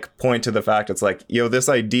and like point to the fact it's like, yo, this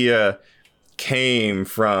idea came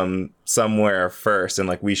from somewhere first, and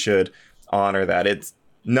like, we should honor that. It's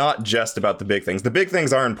not just about the big things. The big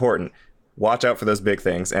things are important. Watch out for those big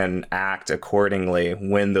things and act accordingly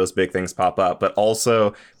when those big things pop up, but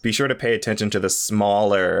also be sure to pay attention to the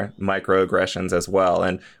smaller microaggressions as well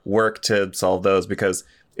and work to solve those, because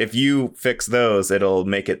if you fix those, it'll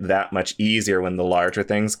make it that much easier when the larger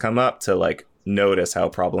things come up to like notice how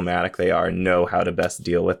problematic they are and know how to best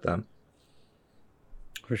deal with them.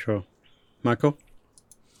 For sure. Michael?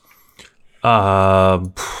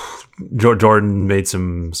 Jordan made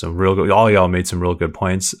some real good. All y'all made some real good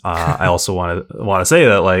points. I also want to say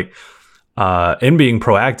that like in being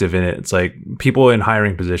proactive in it, it's like people in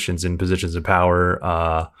hiring positions, in positions of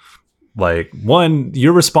power. Like, one,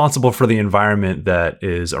 you're responsible for the environment that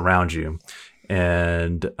is around you,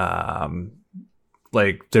 and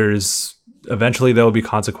like there's eventually there will be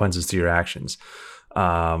consequences to your actions.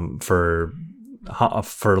 For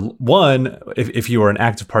one, if you are an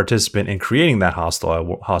active participant in creating that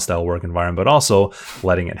hostile work environment, but also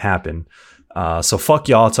letting it happen. So fuck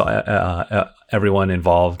y'all to everyone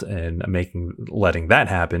involved in letting that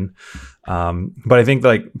happen. But I think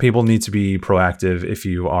like people need to be proactive if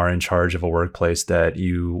you are in charge of a workplace that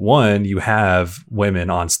you have women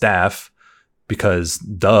on staff, because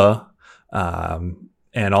duh.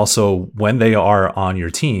 And also when they are on your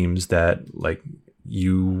teams, that like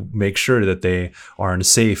you make sure that they are in a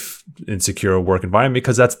safe and secure work environment,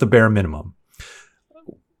 because that's the bare minimum.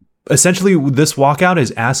 Essentially, this walkout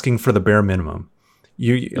is asking for the bare minimum.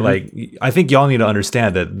 I think y'all need to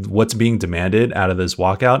understand that what's being demanded out of this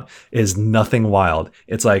walkout is nothing wild.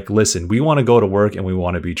 It's like, listen, we want to go to work and we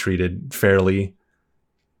want to be treated fairly,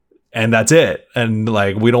 and that's it. And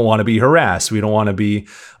like, we don't want to be harassed. We don't want to be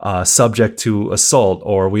subject to assault,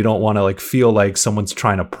 or we don't want to like feel like someone's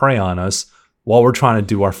trying to prey on us while we're trying to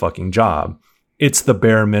do our fucking job. It's the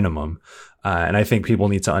bare minimum. And I think people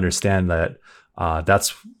need to understand that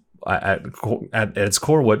that's at its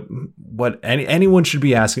core what anyone should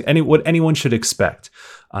be asking, what anyone should expect.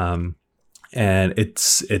 And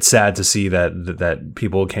it's sad to see that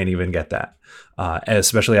people can't even get that,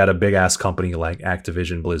 especially at a big ass company like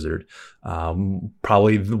Activision Blizzard,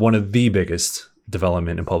 probably one of the biggest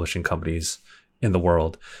development and publishing companies in the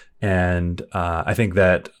world. And I think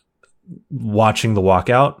that watching the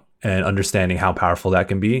walkout and understanding how powerful that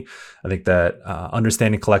can be, I think that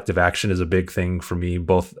understanding collective action is a big thing for me,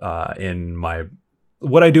 both in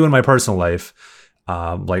what I do in my personal life,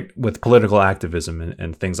 like with political activism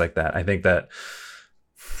and things like that. I think that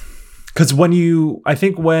because when you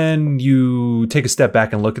take a step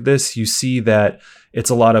back and look at this, you see that it's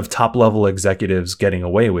a lot of top level executives getting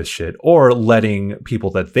away with shit or letting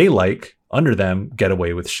people that they like under them get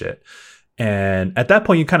away with shit. And at that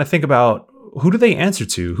point, you kind of think about, who do they answer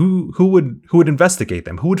to? Who would investigate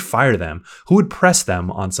them? Who would fire them? Who would press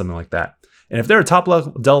them on something like that? And if they're a top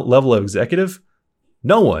level executive,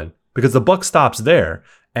 no one, because the buck stops there,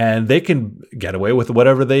 and they can get away with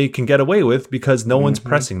whatever they can get away with because no one's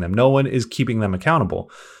pressing them. No one is keeping them accountable.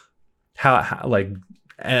 And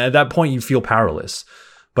at that point, you feel powerless.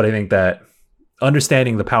 But I think that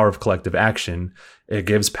understanding the power of collective action, it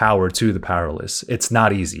gives power to the powerless. It's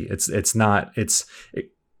not easy.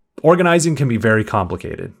 Organizing can be very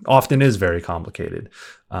complicated, often is very complicated.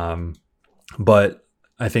 But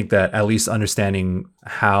I think that at least understanding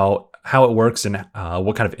how it works and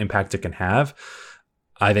what kind of impact it can have,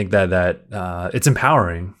 I think that it's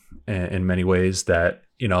empowering in many ways. That,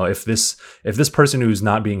 you know, if this person who's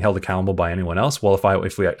not being held accountable by anyone else, well, if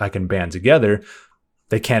I can band together,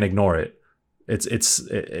 they can't ignore it. I've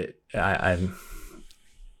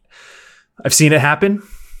seen it happen.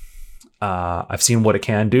 I've seen what it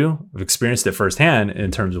can do. I've experienced it firsthand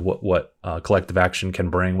in terms of what collective action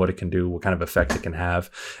can bring, what it can do, what kind of effect it can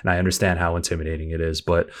have, and I understand how intimidating it is.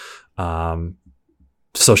 But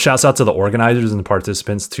so shouts out to the organizers and the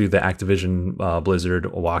participants to the Activision Blizzard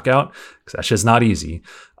walkout, because that shit's not easy.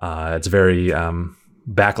 It's very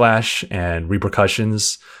backlash and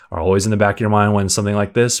repercussions are always in the back of your mind when something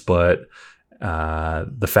like this. But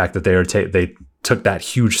the fact that they took that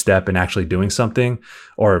huge step in actually doing something,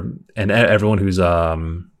 and everyone who's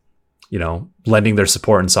lending their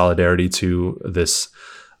support and solidarity to this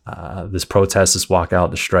protest, this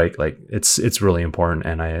walkout, the strike, like it's really important.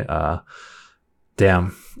 And I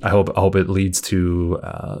hope it leads to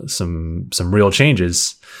some real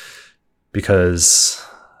changes, because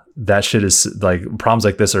that shit is, like, problems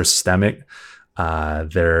like this are systemic.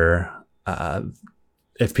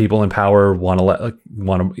 If people in power want to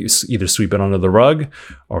either sweep it under the rug,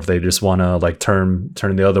 or if they just want to like turn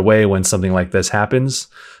the other way when something like this happens,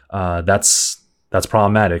 that's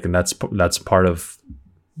problematic, and that's part of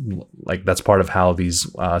how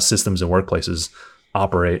these systems and workplaces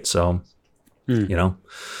operate. So,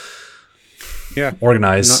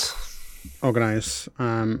 organize.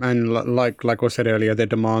 And like was said earlier, their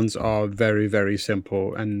demands are very, very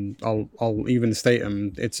simple, and I'll even state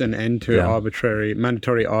them. It's an end to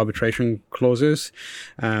mandatory arbitration clauses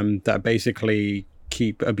that basically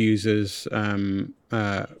keep abusers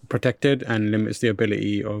protected and limits the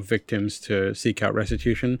ability of victims to seek out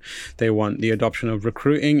restitution. They want the adoption of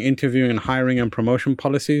recruiting, interviewing, and hiring and promotion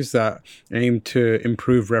policies that aim to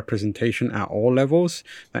improve representation at all levels.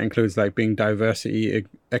 That includes like being diversity,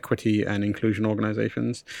 equity, and inclusion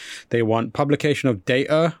organizations. They want publication of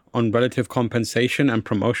data on relative compensation and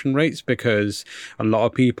promotion rates, because a lot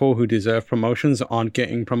of people who deserve promotions aren't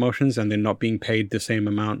getting promotions, and they're not being paid the same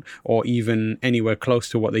amount or even anywhere close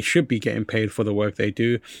to what they should be getting paid for the work they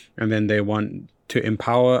do. And then they want to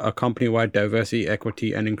empower a company-wide diversity,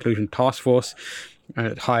 equity, and inclusion task force,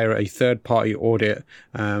 hire a third-party audit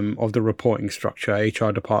of the reporting structure,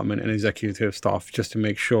 HR department, and executive staff, just to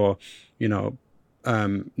make sure,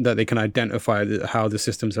 that they can identify how the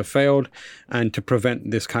systems have failed, and to prevent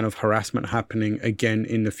this kind of harassment happening again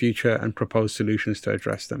in the future, and propose solutions to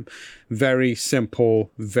address them. Very simple,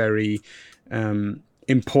 very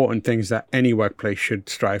important things that any workplace should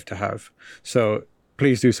strive to have. So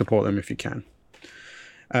please do support them if you can.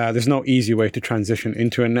 There's no easy way to transition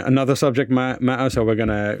into another subject matter, so we're going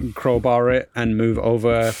to crowbar it and move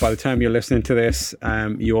over. By the time you're listening to this,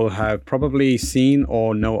 you will have probably seen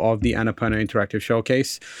or know of the Annapurna Interactive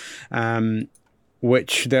Showcase,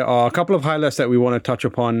 which there are a couple of highlights that we want to touch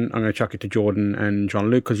upon. I'm going to chuck it to Jordan and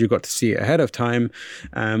Jean-Luc, because you got to see it ahead of time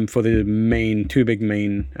for the two big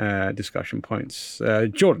main discussion points.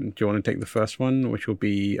 Jordan, do you want to take the first one, which will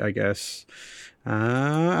be, I guess,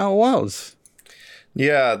 Outer Wilds?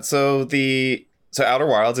 Yeah, so Outer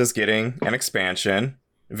Wilds is getting an expansion.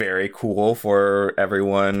 Very cool for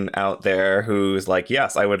everyone out there who's like,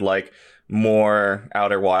 yes, I would like more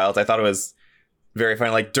Outer Wilds. I thought it was very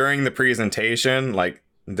funny. Like, during the presentation, like,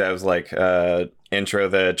 that was like intro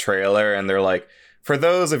the trailer, and they're like, for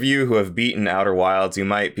those of you who have beaten Outer Wilds, you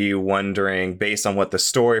might be wondering, based on what the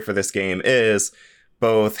story for this game is,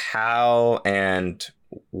 both how and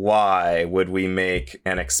why would we make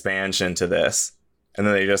an expansion to this? And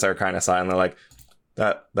then they just are kind of silent. They're like,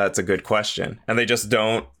 that's a good question. And they just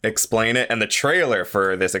don't explain it. And the trailer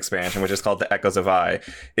for this expansion, which is called The Echoes of I,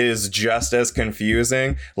 is just as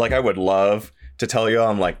confusing. Like, I would love to tell you,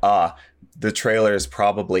 I'm like, the trailer is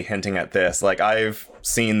probably hinting at this. Like, I've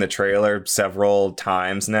seen the trailer several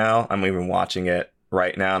times now. I'm even watching it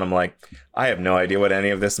right now, and I'm like, I have no idea what any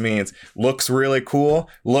of this means. Looks really cool.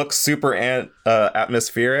 Looks super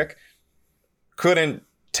atmospheric. Couldn't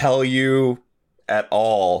tell you at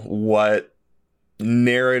all what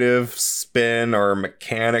narrative spin or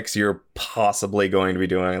mechanics you're possibly going to be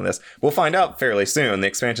doing in this. We'll find out fairly soon. The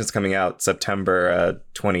expansion's coming out September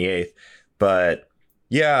 28th. But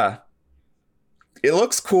yeah, it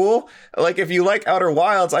looks cool. Like, if you like Outer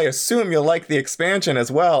Wilds, I assume you'll like the expansion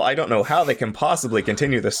as well. I don't know how they can possibly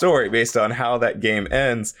continue the story based on how that game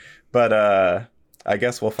ends, but I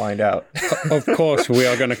guess we'll find out. Of course, we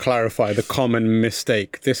are going to clarify the common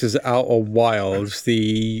mistake. This is Outer Wilds,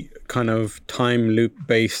 the kind of time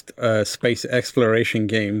loop-based space exploration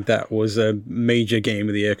game that was a major game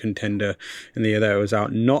of the year contender in the year that it was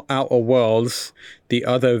out. Not Outer Worlds, the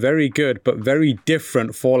other very good but very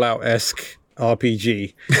different Fallout-esque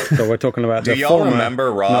RPG. So we're talking about Do the y'all former,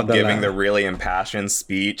 remember Rob the giving latter. the really impassioned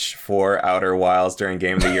speech for Outer Wilds during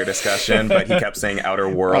Game of the Year discussion, but he kept saying Outer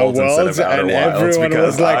Worlds instead of Outer and Wilds? everyone because,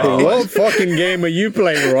 was like, what fucking game are you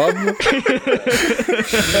playing, Rob?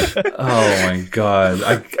 Oh my god.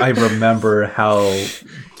 I remember how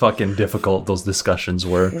fucking difficult those discussions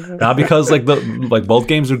were. Not because like both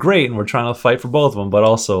games are great and we're trying to fight for both of them, but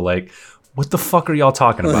also like, what the fuck are y'all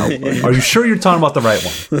talking about? Are you sure you're talking about the right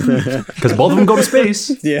one? Because both of them go to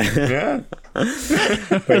space. Yeah.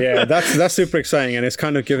 But yeah, that's super exciting, and it's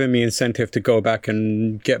kind of given me incentive to go back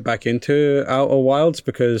and get back into Outer Wilds,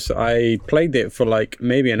 because I played it for like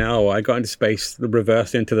maybe an hour. I got into space,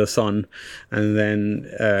 reversed into the sun, and then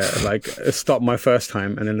like stopped my first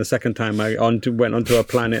time, and then the second time I went onto a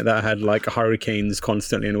planet that had like hurricanes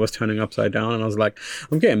constantly and it was turning upside down, and I was like,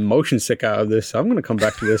 I'm getting motion sick out of this, so I'm going to come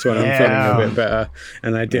back to this when I'm feeling a bit better.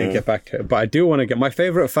 And I didn't get back to it, but I do want to get. My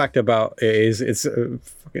favorite fact about it is it's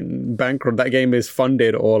fucking bankrupt. That game is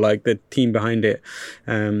funded, or like the team behind it.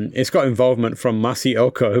 It's got involvement from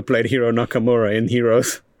Masaoka, who played Hiro Nakamura in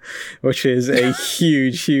Heroes, which is a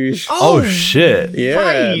huge. Oh shit! Yeah,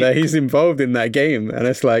 right. that he's involved in that game, and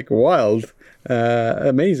it's like wild,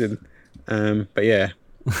 amazing. But yeah,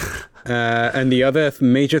 and the other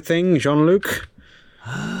major thing, Jean-Luc.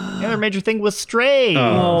 The other major thing was Stray,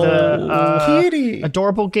 the Kitty.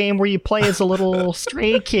 adorable game where you play as a little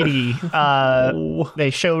stray kitty. They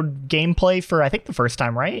showed gameplay for, I think, the first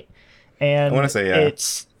time, right? And I wanna say, yeah.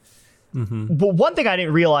 It's well, one thing I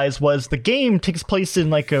didn't realize was the game takes place in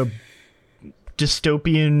like a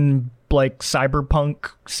dystopian, like cyberpunk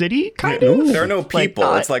city, kind of. There are no people.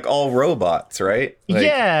 Like, it's like all robots, right? Like,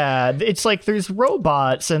 yeah, it's like there's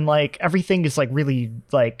robots and like everything is like really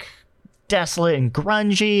like desolate and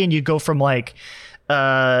grungy, and you go from like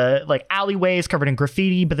alleyways covered in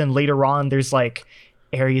graffiti, but then later on there's like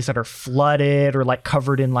areas that are flooded or like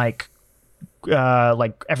covered in like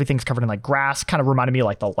everything's covered in like grass. Kind of reminded me of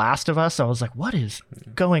like The Last of Us. So I was like, what is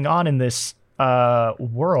going on in this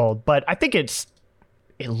world? But I think it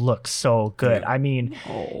looks so good. I mean,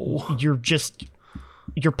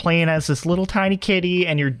 you're playing as this little tiny kitty,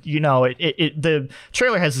 and the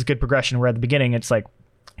trailer has this good progression where at the beginning it's like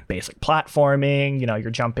basic platforming,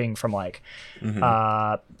 you're jumping from like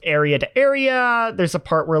area to area. There's a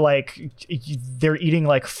part where like they're eating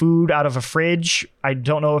like food out of a fridge. I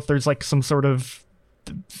don't know if there's like some sort of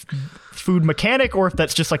food mechanic or if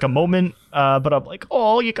that's just like a moment, but I'm like,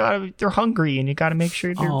 they're hungry and you gotta make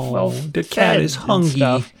sure they're the cat is hungry.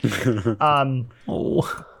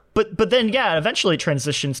 But then eventually it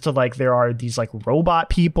transitions to like there are these like robot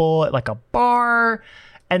people at like a bar.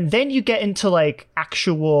 And then you get into like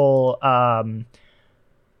actual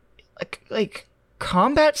like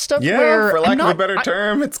combat stuff. Yeah, where for lack of a better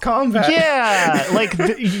term, it's combat. Yeah, like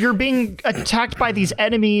you're being attacked by these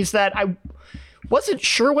enemies that I wasn't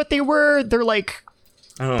sure what they were. They're like,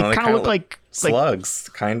 I don't know, they kind of look like slugs,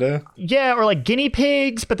 kind of. Yeah, or like guinea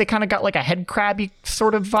pigs, but they kind of got like a head crabby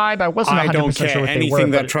sort of vibe. I wasn't 100% I don't care. sure what Anything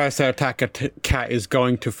they were, that tries to attack a cat is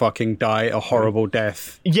going to fucking die a horrible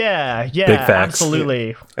death. Yeah, Big facts.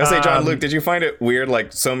 absolutely. I say, John Luke, did you find it weird?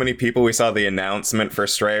 Like, so many people, we saw the announcement for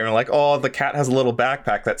Stray, and we're like, oh, the cat has a little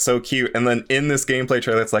backpack. That's so cute. And then in this gameplay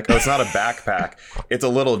trailer, it's like, oh, it's not a backpack. It's a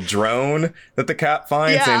little drone that the cat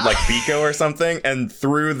finds named like Biko or something. And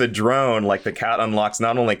through the drone, like the cat unlocks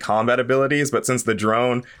not only combat abilities, but since the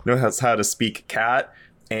drone knows how to speak cat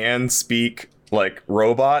and speak like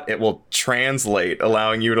robot, it will translate,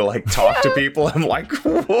 allowing you to like talk to people. I'm like,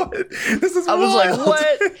 what? This is I was like, wild.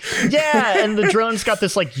 what? Yeah, and the drone's got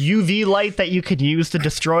this like UV light that you could use to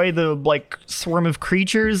destroy the like swarm of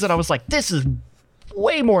creatures, and I was like, this is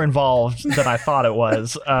way more involved than I thought it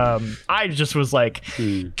was. I just was like,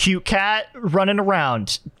 cute cat running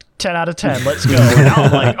around. 10 out of 10, let's go. And now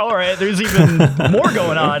I'm like, all right, there's even more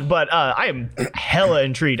going on, but I am hella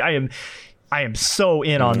intrigued. I am so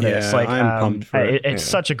in on this. Yeah, like, I'm pumped for it. it's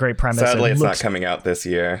such a great premise. Sadly, It it's looks not coming out this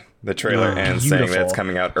year. The trailer ends saying that it's beautiful.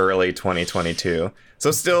 coming out early 2022.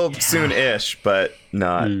 So still soon-ish, but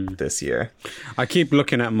not this year. I keep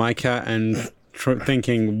looking at my cat and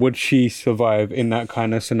thinking, would she survive in that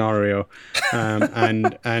kind of scenario? And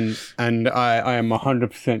I am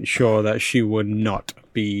 100% sure that she would not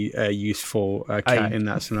be a useful cat in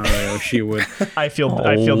that scenario. She would. I feel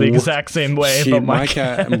the exact same way about my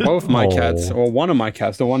cat. Both my cats, or one of my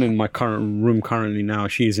cats, the one in my current room currently now,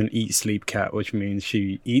 she's an eat sleep cat, which means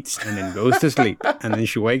she eats and then goes to sleep, and then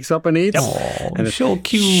she wakes up and eats. And so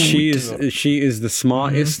cute. She is the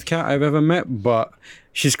smartest cat I've ever met, but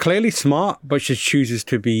she's clearly smart, but she chooses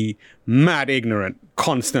to be mad ignorant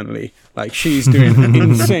constantly. Like, she's doing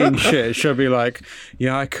insane shit. She'll be like,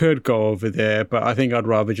 yeah, I could go over there, but I think I'd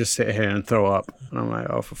rather just sit here and throw up. And I'm like,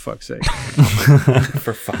 oh, for fuck's sake.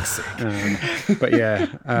 For fuck's sake. But yeah,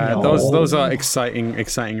 those are exciting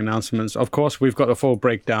announcements. Of course, we've got a full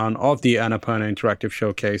breakdown of the Annapurna Interactive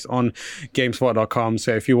Showcase on GameSpot.com.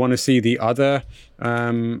 So if you want to see the other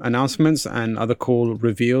announcements and other cool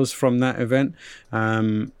reveals from that event,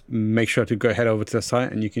 make sure to go head over to the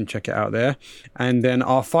site and you can check it out there. And then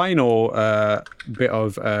our final bit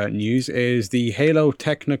of news is the Halo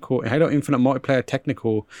Infinite multiplayer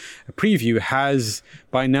technical preview has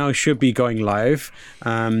by now should be going live.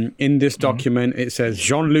 In this document, it says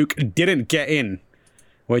Jean-Luc didn't get in,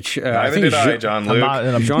 which I Neither think did I, John-Luc.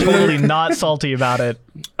 I'm totally not salty about it.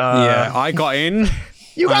 yeah, I got in.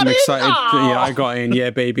 You got I'm in? excited. Aw. Yeah, I got in. Yeah,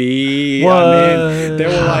 baby. What? I'm in. They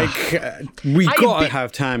were like, we gotta been-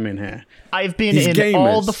 have time in here. I've been These in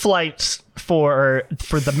all gamers. the flights for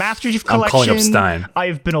the Master Chief I'm Collection. calling up Stein.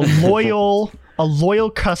 I've been a loyal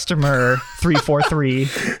customer. 343.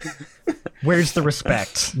 Where's the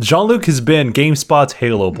respect? Jean-Luc has been GameSpot's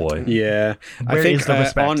Halo boy. Yeah, Where is the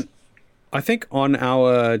respect? I think on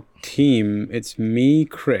our team, it's me,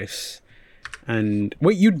 Chris, and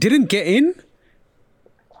wait, you didn't get in?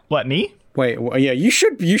 What, me? Wait, yeah, you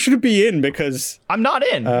should be in because I'm not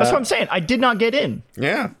in. That's what I'm saying. I did not get in.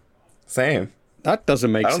 Yeah, same. that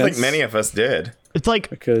doesn't make I don't sense. think many of us did. It's like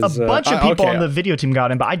Because, a bunch of okay. people on the video team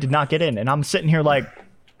got in, but I did not get in. And I'm sitting here like,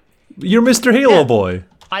 You're Mr. Halo boy.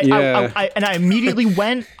 I immediately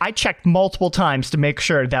went. I checked multiple times to make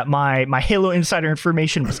sure that my Halo Insider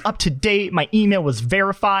information was up to date. My email was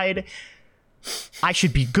verified. I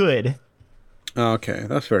should be good. Okay,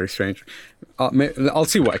 that's very strange. I'll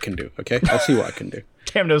see what I can do. Okay, I'll see what I can do.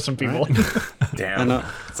 Cam knows some people. Damn. I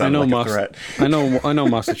Sounded know, like a threat. I know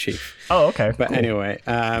Master Chief. Oh, okay. But cool. anyway,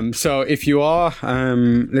 so if you are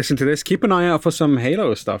listening to this, keep an eye out for some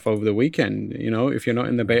Halo stuff over the weekend. You know, if you're not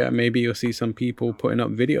in the beta, maybe you'll see some people putting up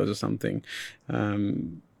videos or something. I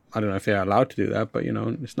don't know if they're allowed to do that, but you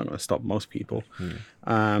know, it's not going to stop most people.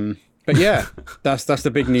 But yeah, that's the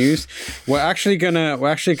big news. We're actually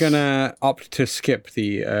gonna opt to skip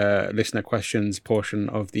the listener questions portion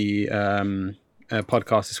of the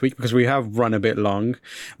podcast this week because we have run a bit long,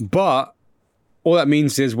 but all that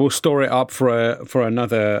means is we'll store it up for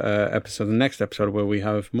another episode, the next episode, where we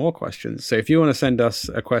have more questions. So if you want to send us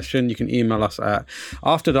a question, you can email us at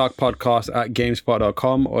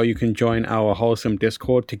afterdarkpodcast@gamespot.com, or you can join our wholesome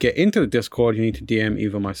Discord. To get into the Discord, you need to DM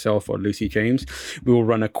either myself or Lucy James. We will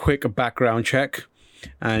run a quick background check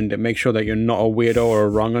and make sure that you're not a weirdo or a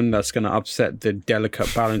wrong-un that's going to upset the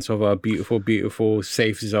delicate balance of our beautiful, beautiful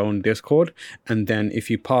safe zone Discord. And then if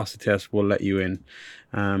you pass the test, we'll let you in.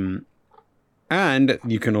 And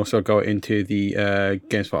you can also go into the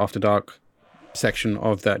GameSpot After Dark section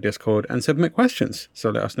of that Discord and submit questions. So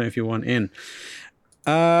let us know if you want in.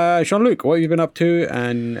 Jean-Luc, what have you been up to,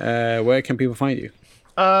 and where can people find you?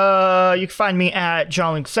 You can find me at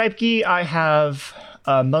Jean-Luc Seipke. I have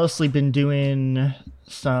mostly been doing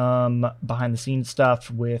some behind-the-scenes stuff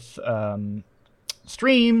with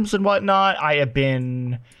streams and whatnot.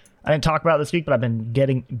 I didn't talk about it this week, but I've been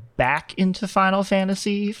getting back into Final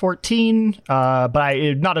Fantasy 14. But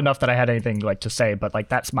not enough that I had anything like to say. But like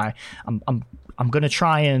that's I'm gonna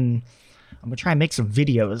try and make some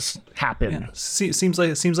videos happen. Yeah. Seems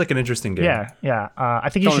like an interesting game. Yeah. I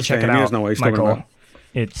think you Don't should check say it him, he out, doesn't know what he's talking Michael. about.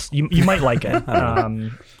 It's you might like it.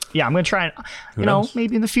 Yeah, I'm gonna try and knows?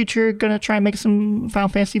 maybe in the future gonna try and make some Final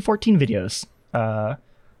Fantasy 14 videos.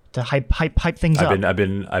 hype things up. I've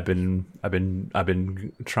been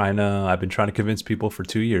trying to convince people for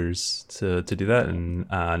 2 years to do that, and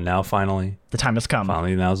now finally The time has come.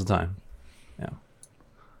 finally now's the time.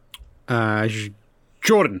 Yeah.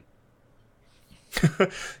 Jordan.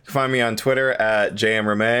 Find me on Twitter at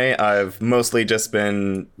JMRamay. I've mostly just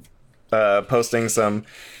been posting some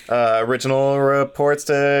original reports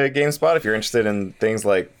to GameSpot. If you're interested in things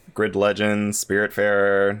like Grid Legends,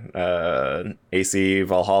 Spiritfarer, AC,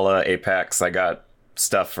 Valhalla, Apex, I got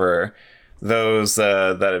stuff for those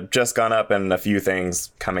that have just gone up and a few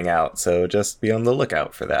things coming out. So just be on the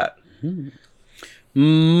lookout for that.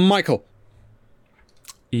 Michael.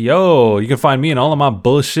 Yo, you can find me and all of my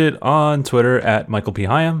bullshit on Twitter at Michael P.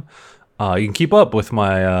 Hyam. You can keep up with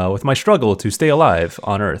my struggle to stay alive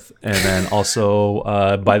on Earth, and then also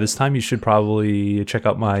by this time you should probably check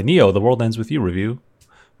out my Neo: The World Ends with You review,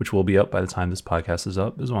 which will be up by the time this podcast is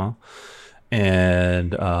up as well.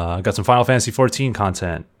 And I got some Final Fantasy 14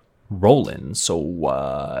 content rolling,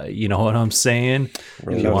 so you know what I'm saying.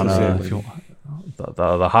 If you wanna,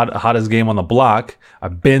 the hottest game on the block,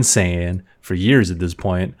 I've been saying for years at this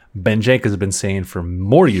point. Ben Jenkins has been saying for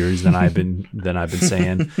more years than I've been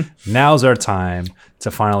saying. Now's our time to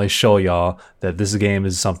finally show y'all that this game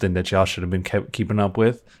is something that y'all should have been keeping up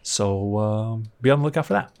with. So be on the lookout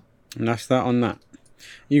for that. And that's that on that.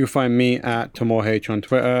 You can find me at TomorH on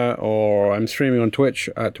Twitter, or I'm streaming on Twitch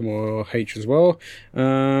at TomorH as well.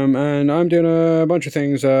 And I'm doing a bunch of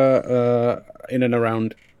things in and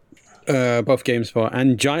around both GameSpot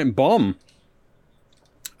and Giant Bomb.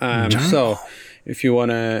 So if you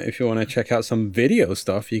wanna check out some video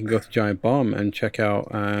stuff, you can go to Giant Bomb and check out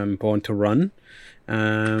Born to Run.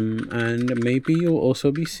 And maybe you'll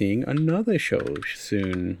also be seeing another show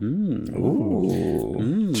soon.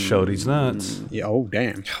 Show these nuts. Yeah. Oh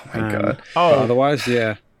damn. Oh my god. Otherwise,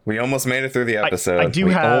 yeah. We almost made it through the episode. I do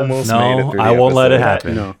have- No, I won't let it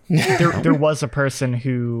happen. No. there was a person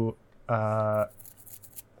who brought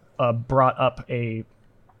up a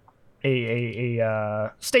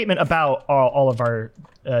statement about all of our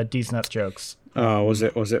D's Nuts jokes. Was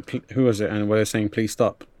it? Who was it? And were they saying please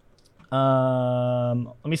stop?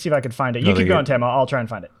 Let me see if I can find it. You No, keep they're going, good. Tim. I'll try and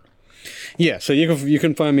find it. Yeah. So you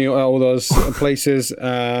can find me at all those places.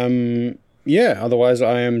 Yeah. Otherwise,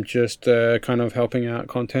 I am just kind of helping out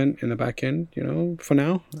content in the back end. You know, for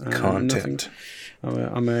now. Content.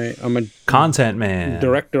 I'm a Content man.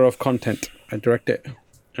 director of content. I direct it,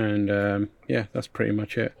 and yeah, that's pretty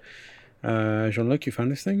much it. Jean-Luc, you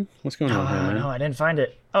found this thing? What's going on here, Oh man? no, I didn't find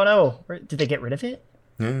it. Oh no, did they get rid of it?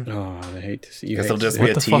 Oh, I hate to see you. Guess hate it'll to just see be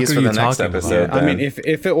it. a What the fuck tease are for you the next talking about? episode. I mean, then.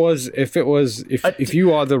 if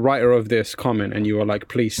you are the writer of this comment and you are like,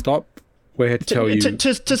 please stop, we're here to tell you.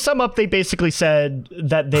 To sum up, they basically said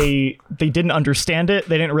that they didn't understand it.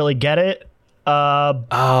 They didn't really get it.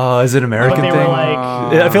 Oh, is it an American But they thing? were like,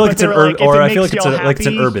 I feel like but it's they an were like, if or it I feel like makes it's y'all like it's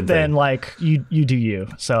an happy, urban then thing. like you do you.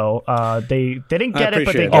 So they didn't get it,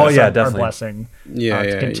 but they appreciate gave that. us yeah, our definitely. blessing. Yeah, to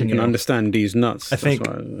you continue. can understand these nuts. I think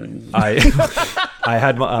I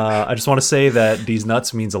I just want to say that these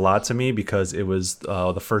nuts means a lot to me because it was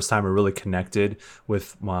the first time I really connected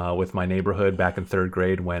with my neighborhood back in third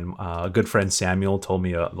grade when a good friend Samuel told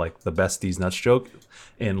me like the best these nuts joke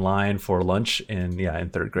in line for lunch in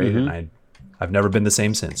third grade, and I've never been the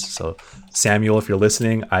same since. So Samuel, if you're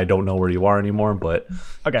listening, I don't know where you are anymore, but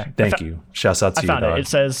Okay, thank you. Shouts out to I you, found dog. it. It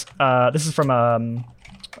says this is from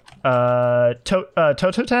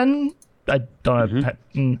Tototen. I don't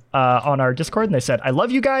know on our Discord, and they said, "I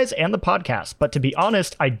love you guys and the podcast, but to be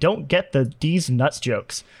honest, I don't get the D's Nuts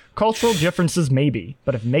jokes. Cultural differences maybe,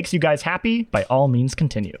 but if it makes you guys happy, by all means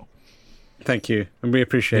continue." Thank you, and we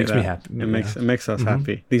appreciate Makes that. me happy. It makes us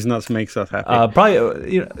happy. These nuts makes us happy.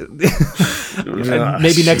 Probably,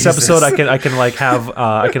 maybe next episode I can like have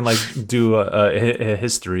I can like do a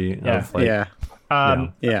history of like yeah, yeah.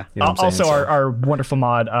 yeah. You know what I'm Also, saying? So- our wonderful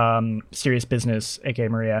mod, Serious Business, aka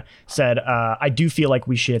Maria, said, "I do feel like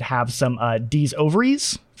we should have some D's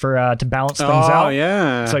ovaries for to balance things out." Oh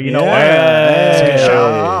yeah. So you know what? That's a good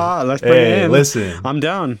shout. Let's bring it Hey, in. listen. I'm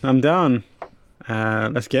down.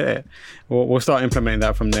 Let's get it. We'll start implementing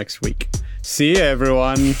that from next week. See you,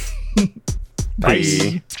 everyone. Bye.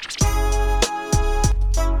 Bye.